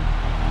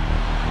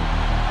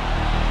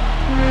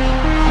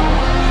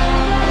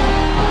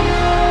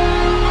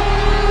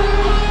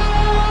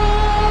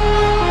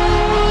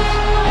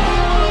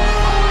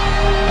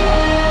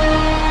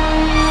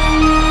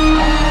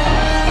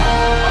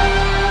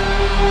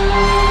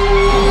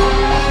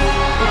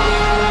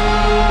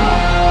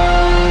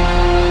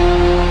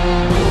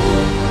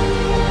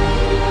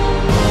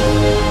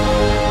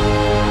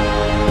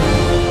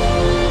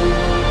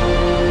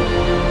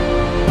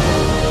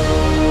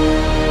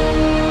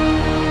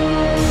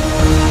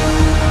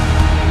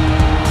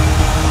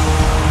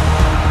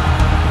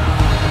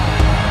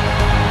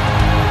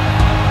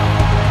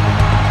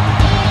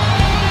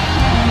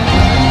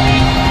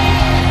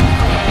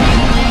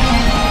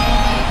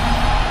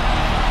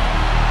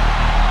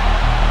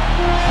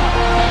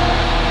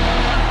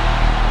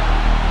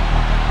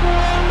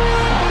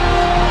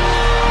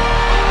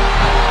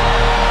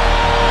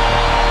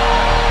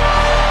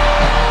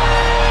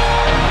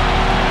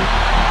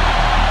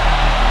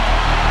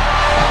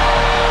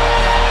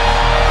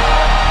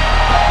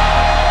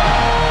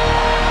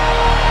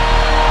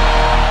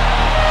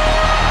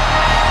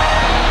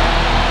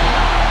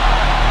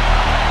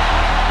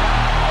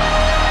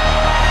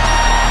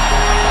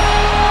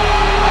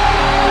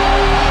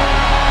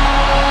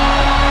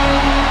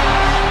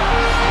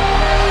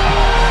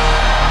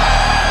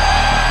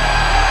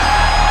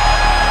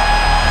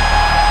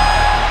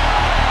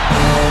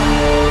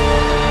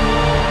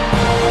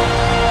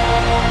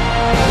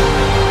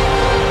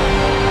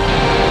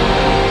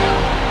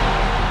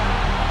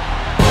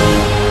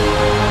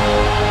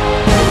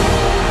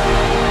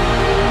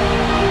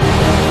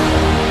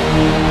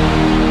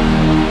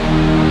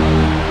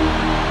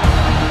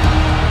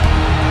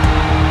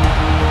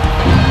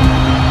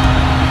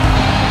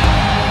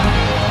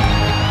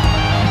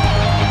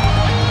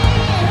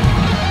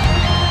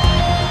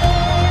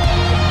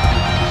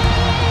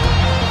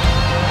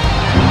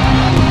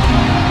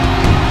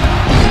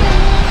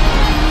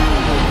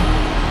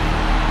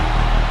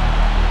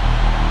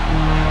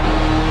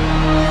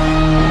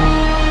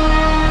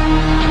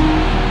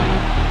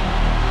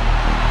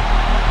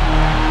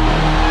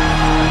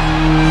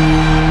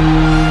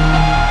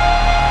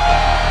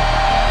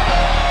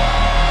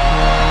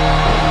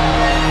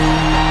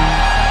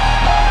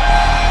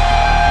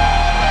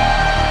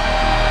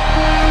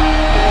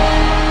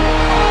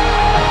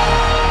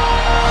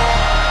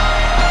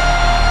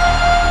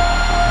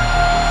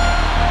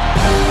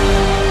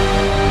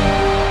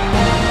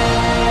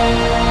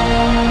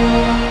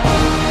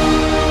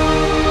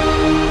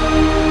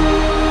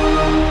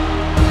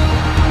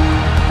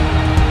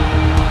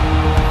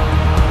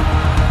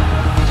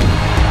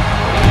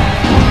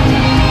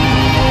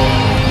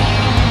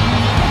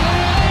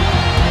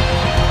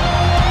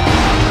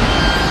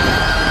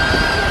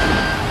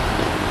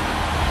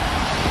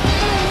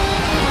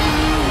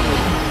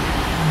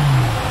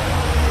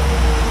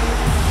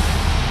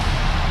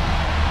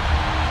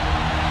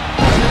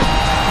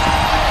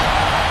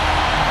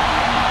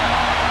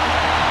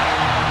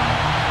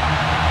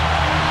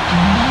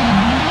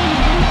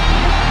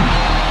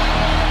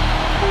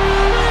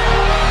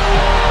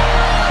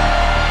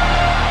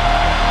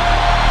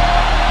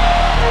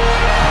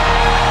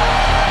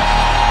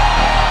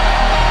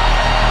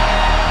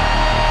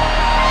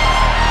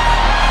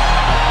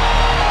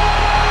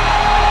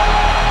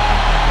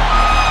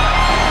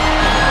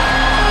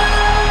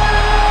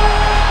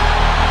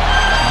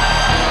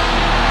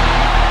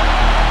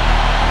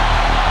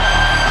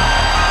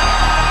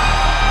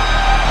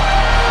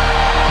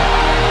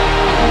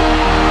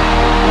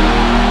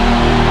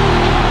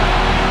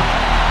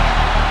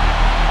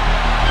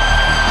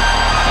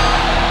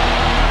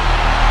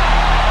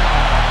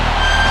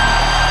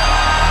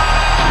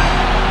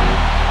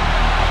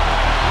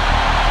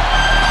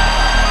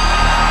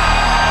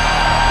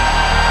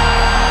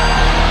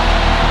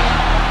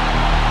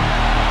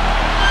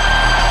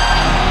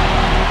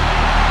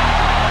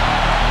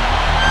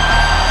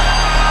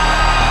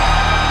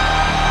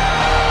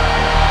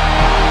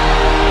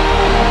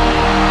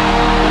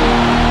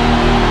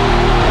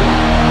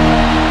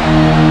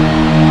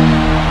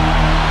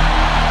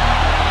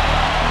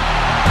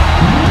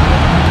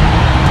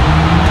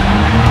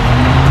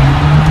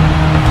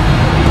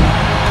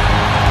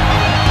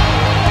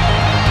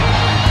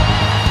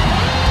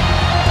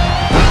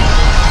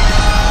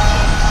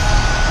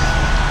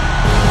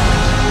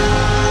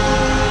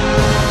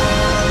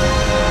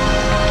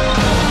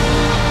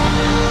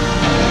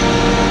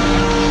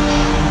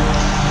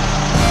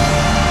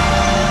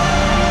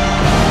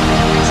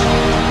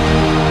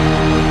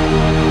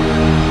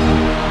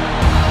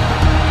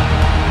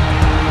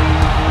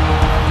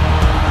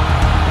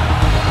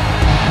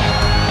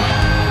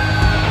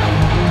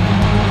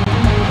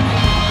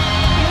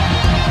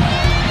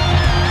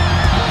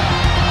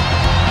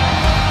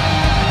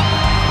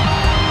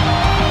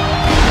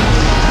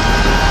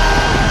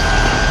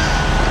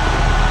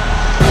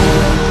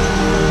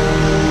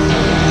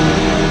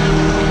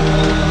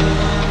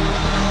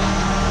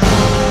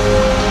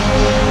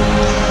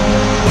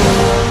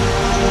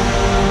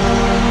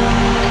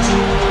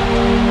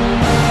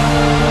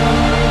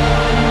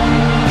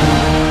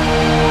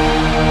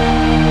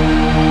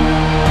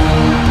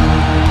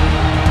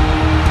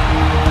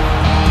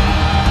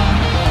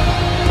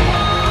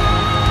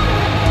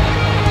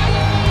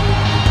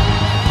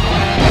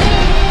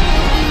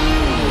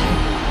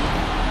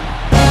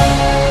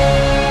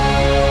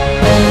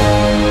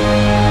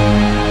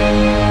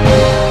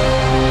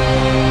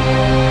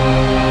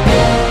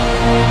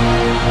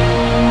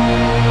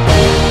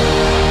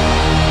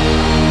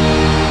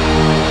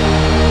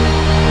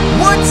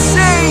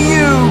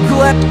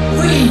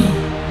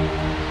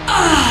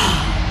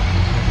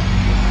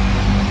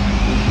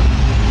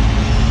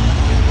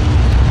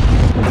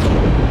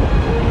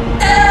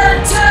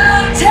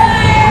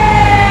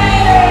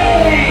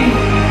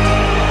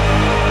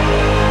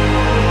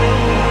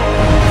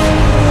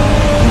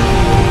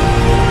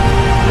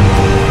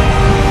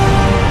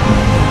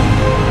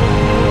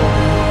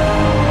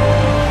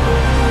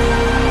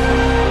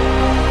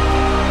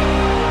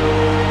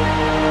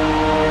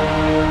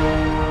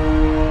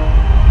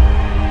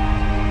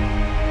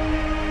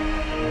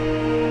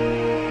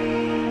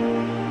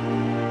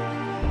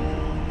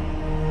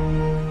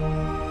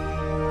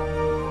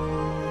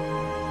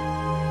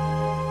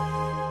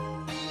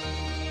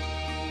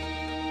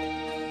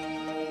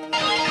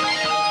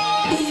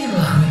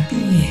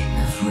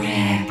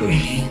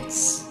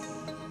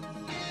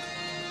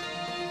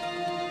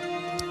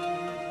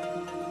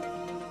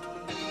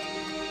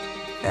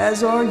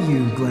 As are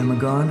you,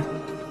 Glamourgon.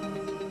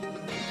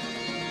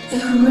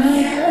 Though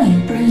rare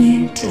and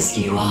brilliant as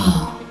you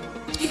are,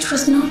 it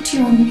was not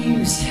your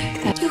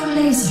music that your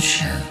laser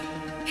show.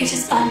 It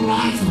is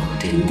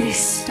unrivaled in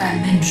this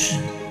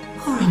dimension.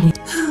 Orally,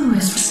 who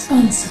is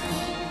responsible?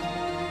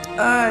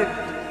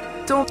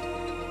 Don't...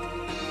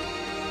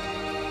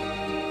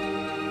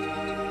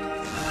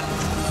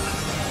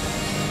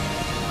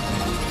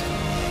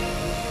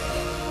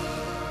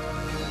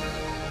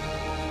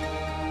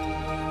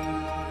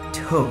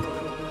 Taupe.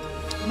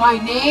 My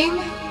name,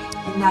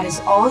 and that is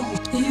all you.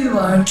 You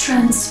are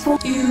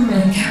transformed. You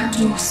may count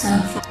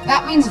yourself.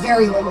 That means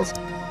very little.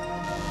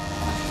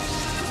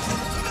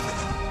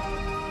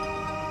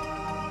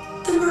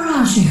 The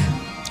Mirage,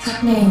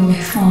 that name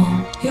may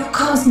fall. Your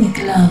cosmic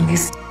lung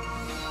is.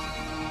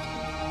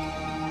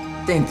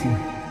 Thank you,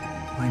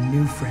 my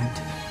new friend.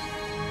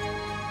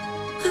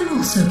 I'm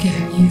also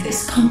giving you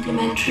this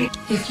complimentary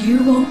if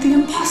you want the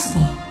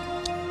impossible.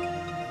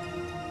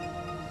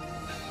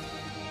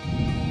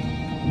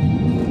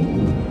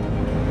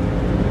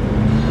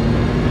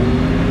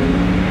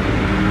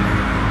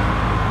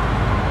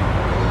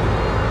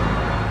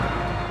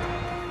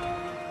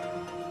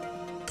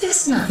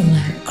 There's nothing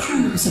like a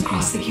cruise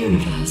across the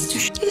universe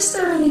to Is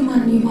there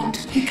anyone you want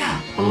to pick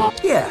up along?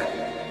 Yeah,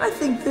 I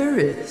think there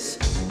is.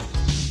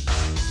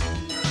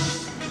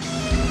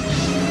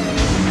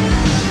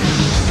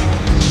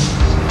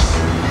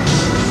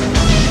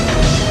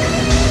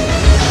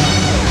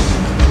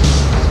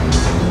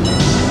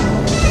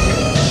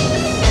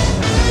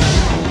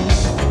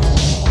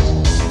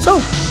 So,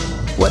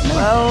 what now?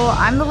 Well,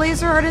 I'm the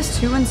laser artist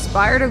who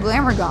inspired a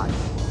Glamourgon.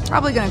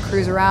 Probably gonna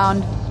cruise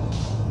around,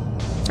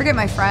 forget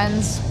my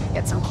friends,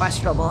 get some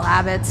questionable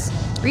habits,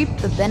 reap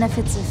the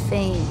benefits of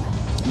fame.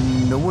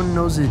 No one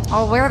knows it.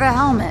 I'll wear the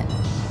helmet.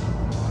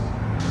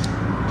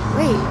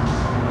 Wait,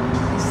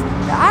 is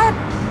that?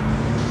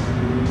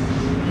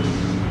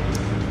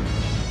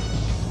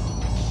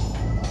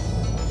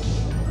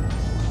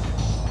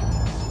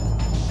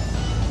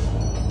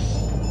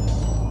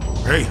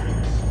 Hey.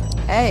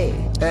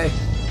 Hey. Hey.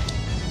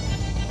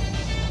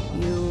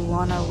 You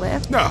wanna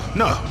lift? No.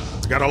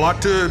 I got a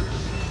lot to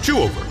chew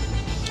over.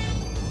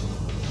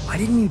 Why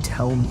didn't you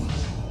tell me?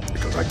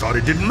 Because I thought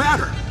it didn't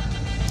matter.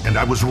 And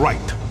I was right.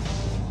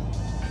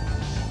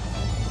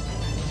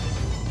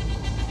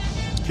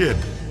 Kid.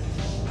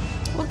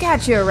 We'll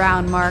catch you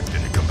around, Mark.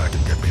 Can you come back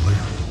and get me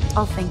later?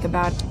 I'll think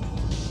about it.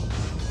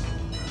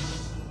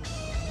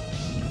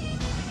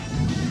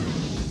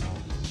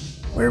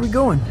 Where are we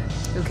going?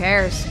 Who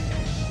cares?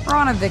 We're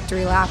on a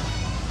victory lap.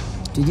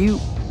 Did you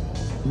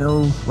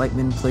know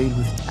Lightman played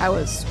with... I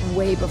was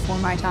way before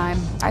my time.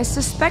 I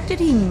suspected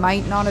he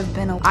might not have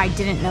been I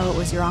didn't know it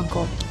was your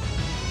uncle.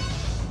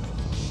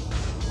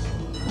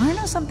 Wanna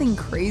know something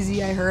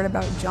crazy I heard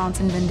about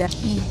Johnson Vendetta?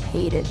 He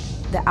hated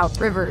the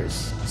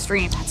rivers,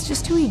 streams. That's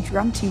just who he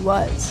dreamt he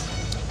was.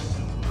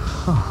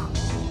 Huh.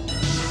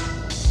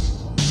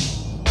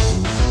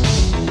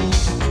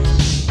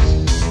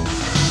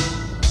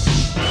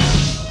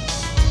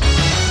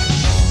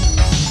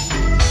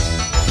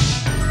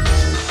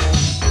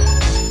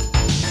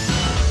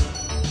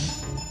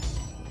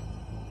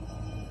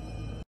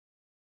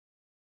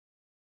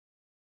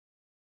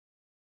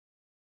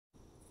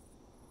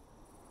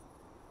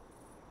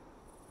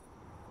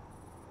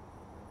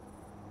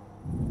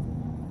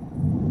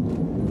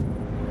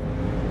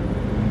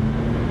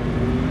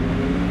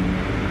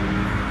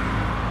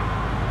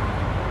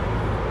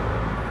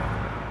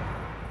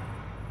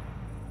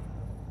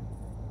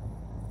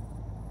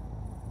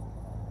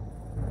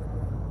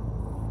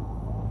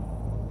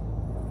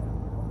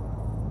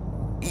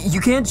 You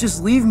can't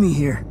just leave me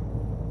here.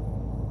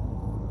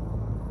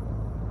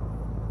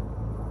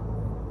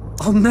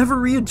 I'll never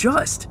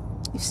readjust.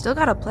 You still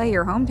gotta play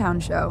your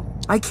hometown show.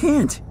 I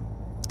can't.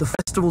 The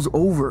festival's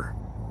over.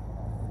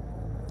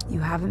 You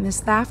haven't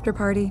missed the after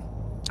party.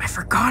 I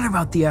forgot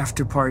about the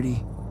after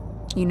party.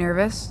 You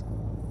nervous?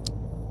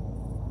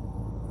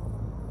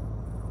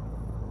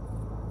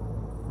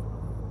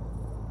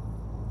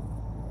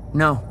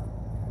 No,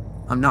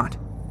 I'm not.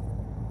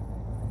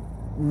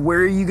 Where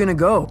are you gonna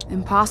go?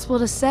 Impossible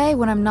to say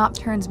when I'm not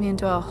turns me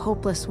into a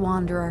hopeless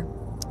wanderer.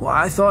 Well,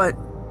 I thought,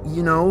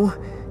 you know,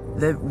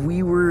 that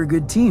we were a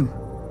good team.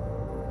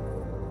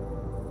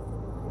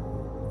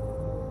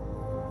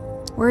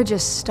 We're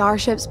just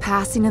starships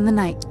passing in the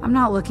night. I'm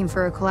not looking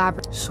for a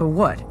collaboration. So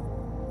what?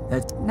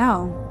 That...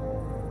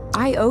 No.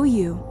 I owe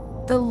you.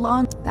 The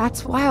long...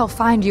 That's why I'll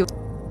find you.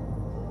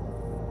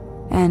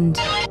 And...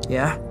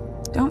 Yeah?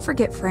 Don't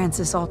forget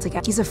Francis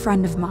altogether. He's a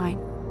friend of mine.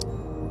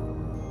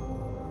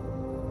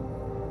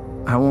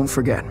 I won't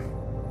forget.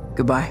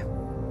 Goodbye,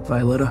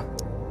 Violetta.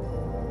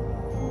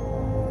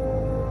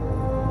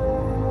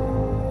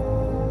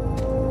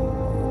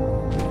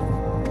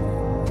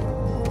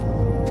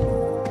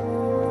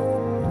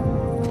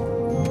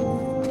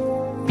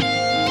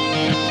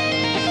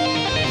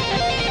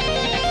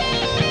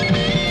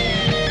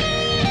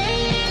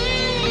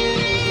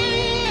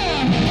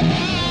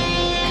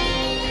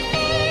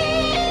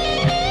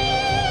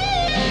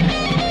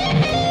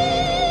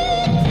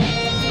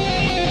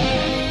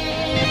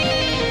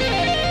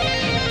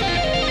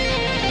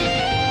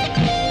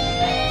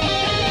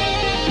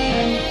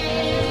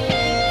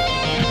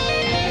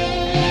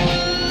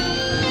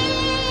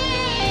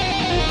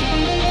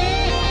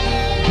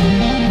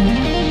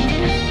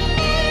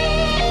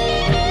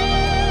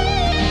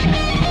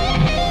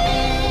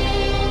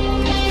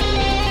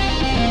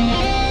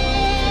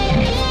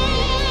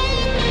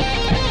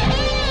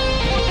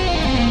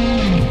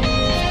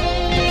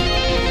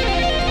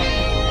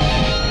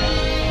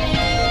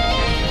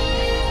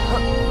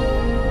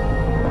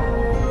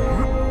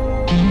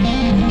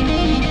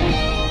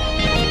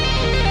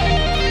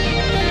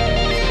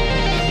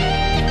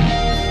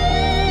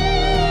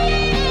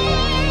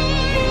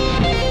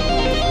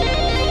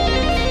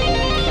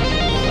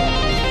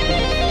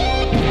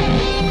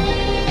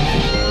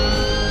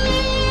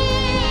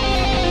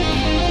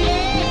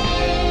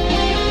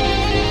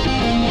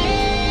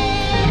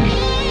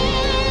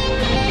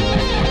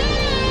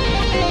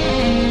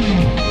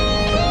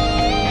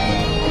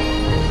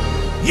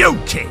 You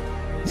kid!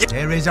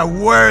 There is a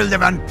world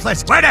of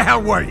unpleasant. Where the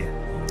hell were you?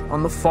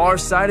 On the far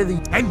side of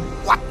the... And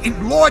what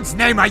in Lord's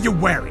name are you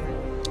wearing?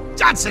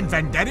 Johnson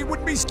Vendetti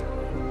would be...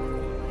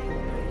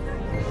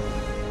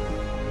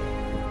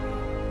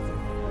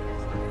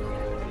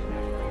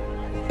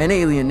 An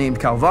alien named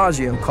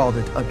Calvaggio called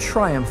it a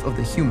triumph of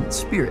the human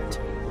spirit.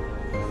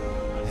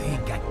 I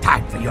ain't got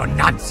time for your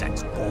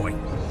nonsense, boy.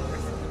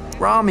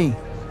 Rami,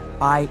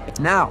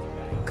 now,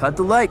 cut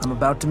the light. I'm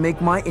about to make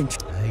my entrance.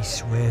 I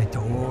swear to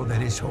all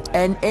that is holy.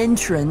 An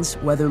entrance,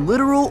 whether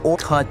literal or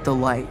cut the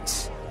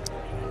lights.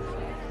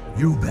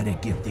 You better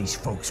give these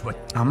folks what...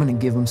 I'm gonna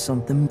give them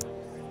something.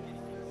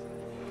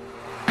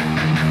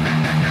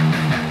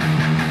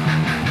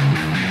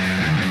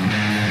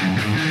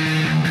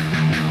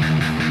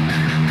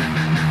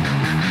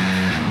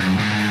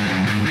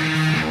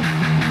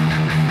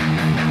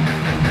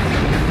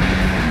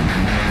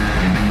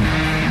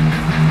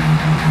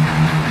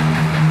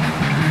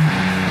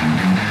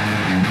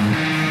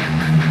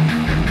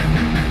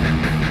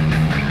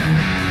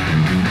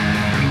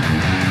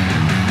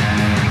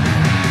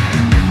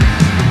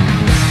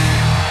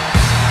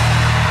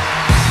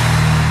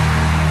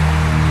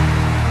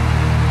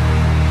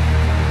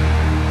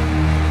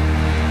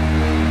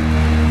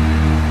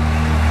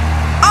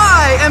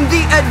 The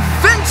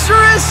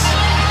adventurous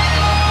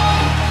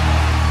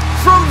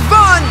from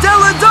Von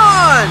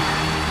Deladon.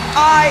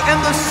 I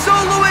am the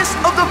soloist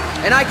of the...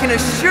 And I can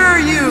assure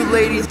you,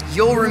 ladies,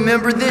 you'll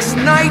remember this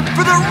night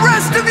for the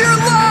rest of your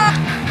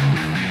life.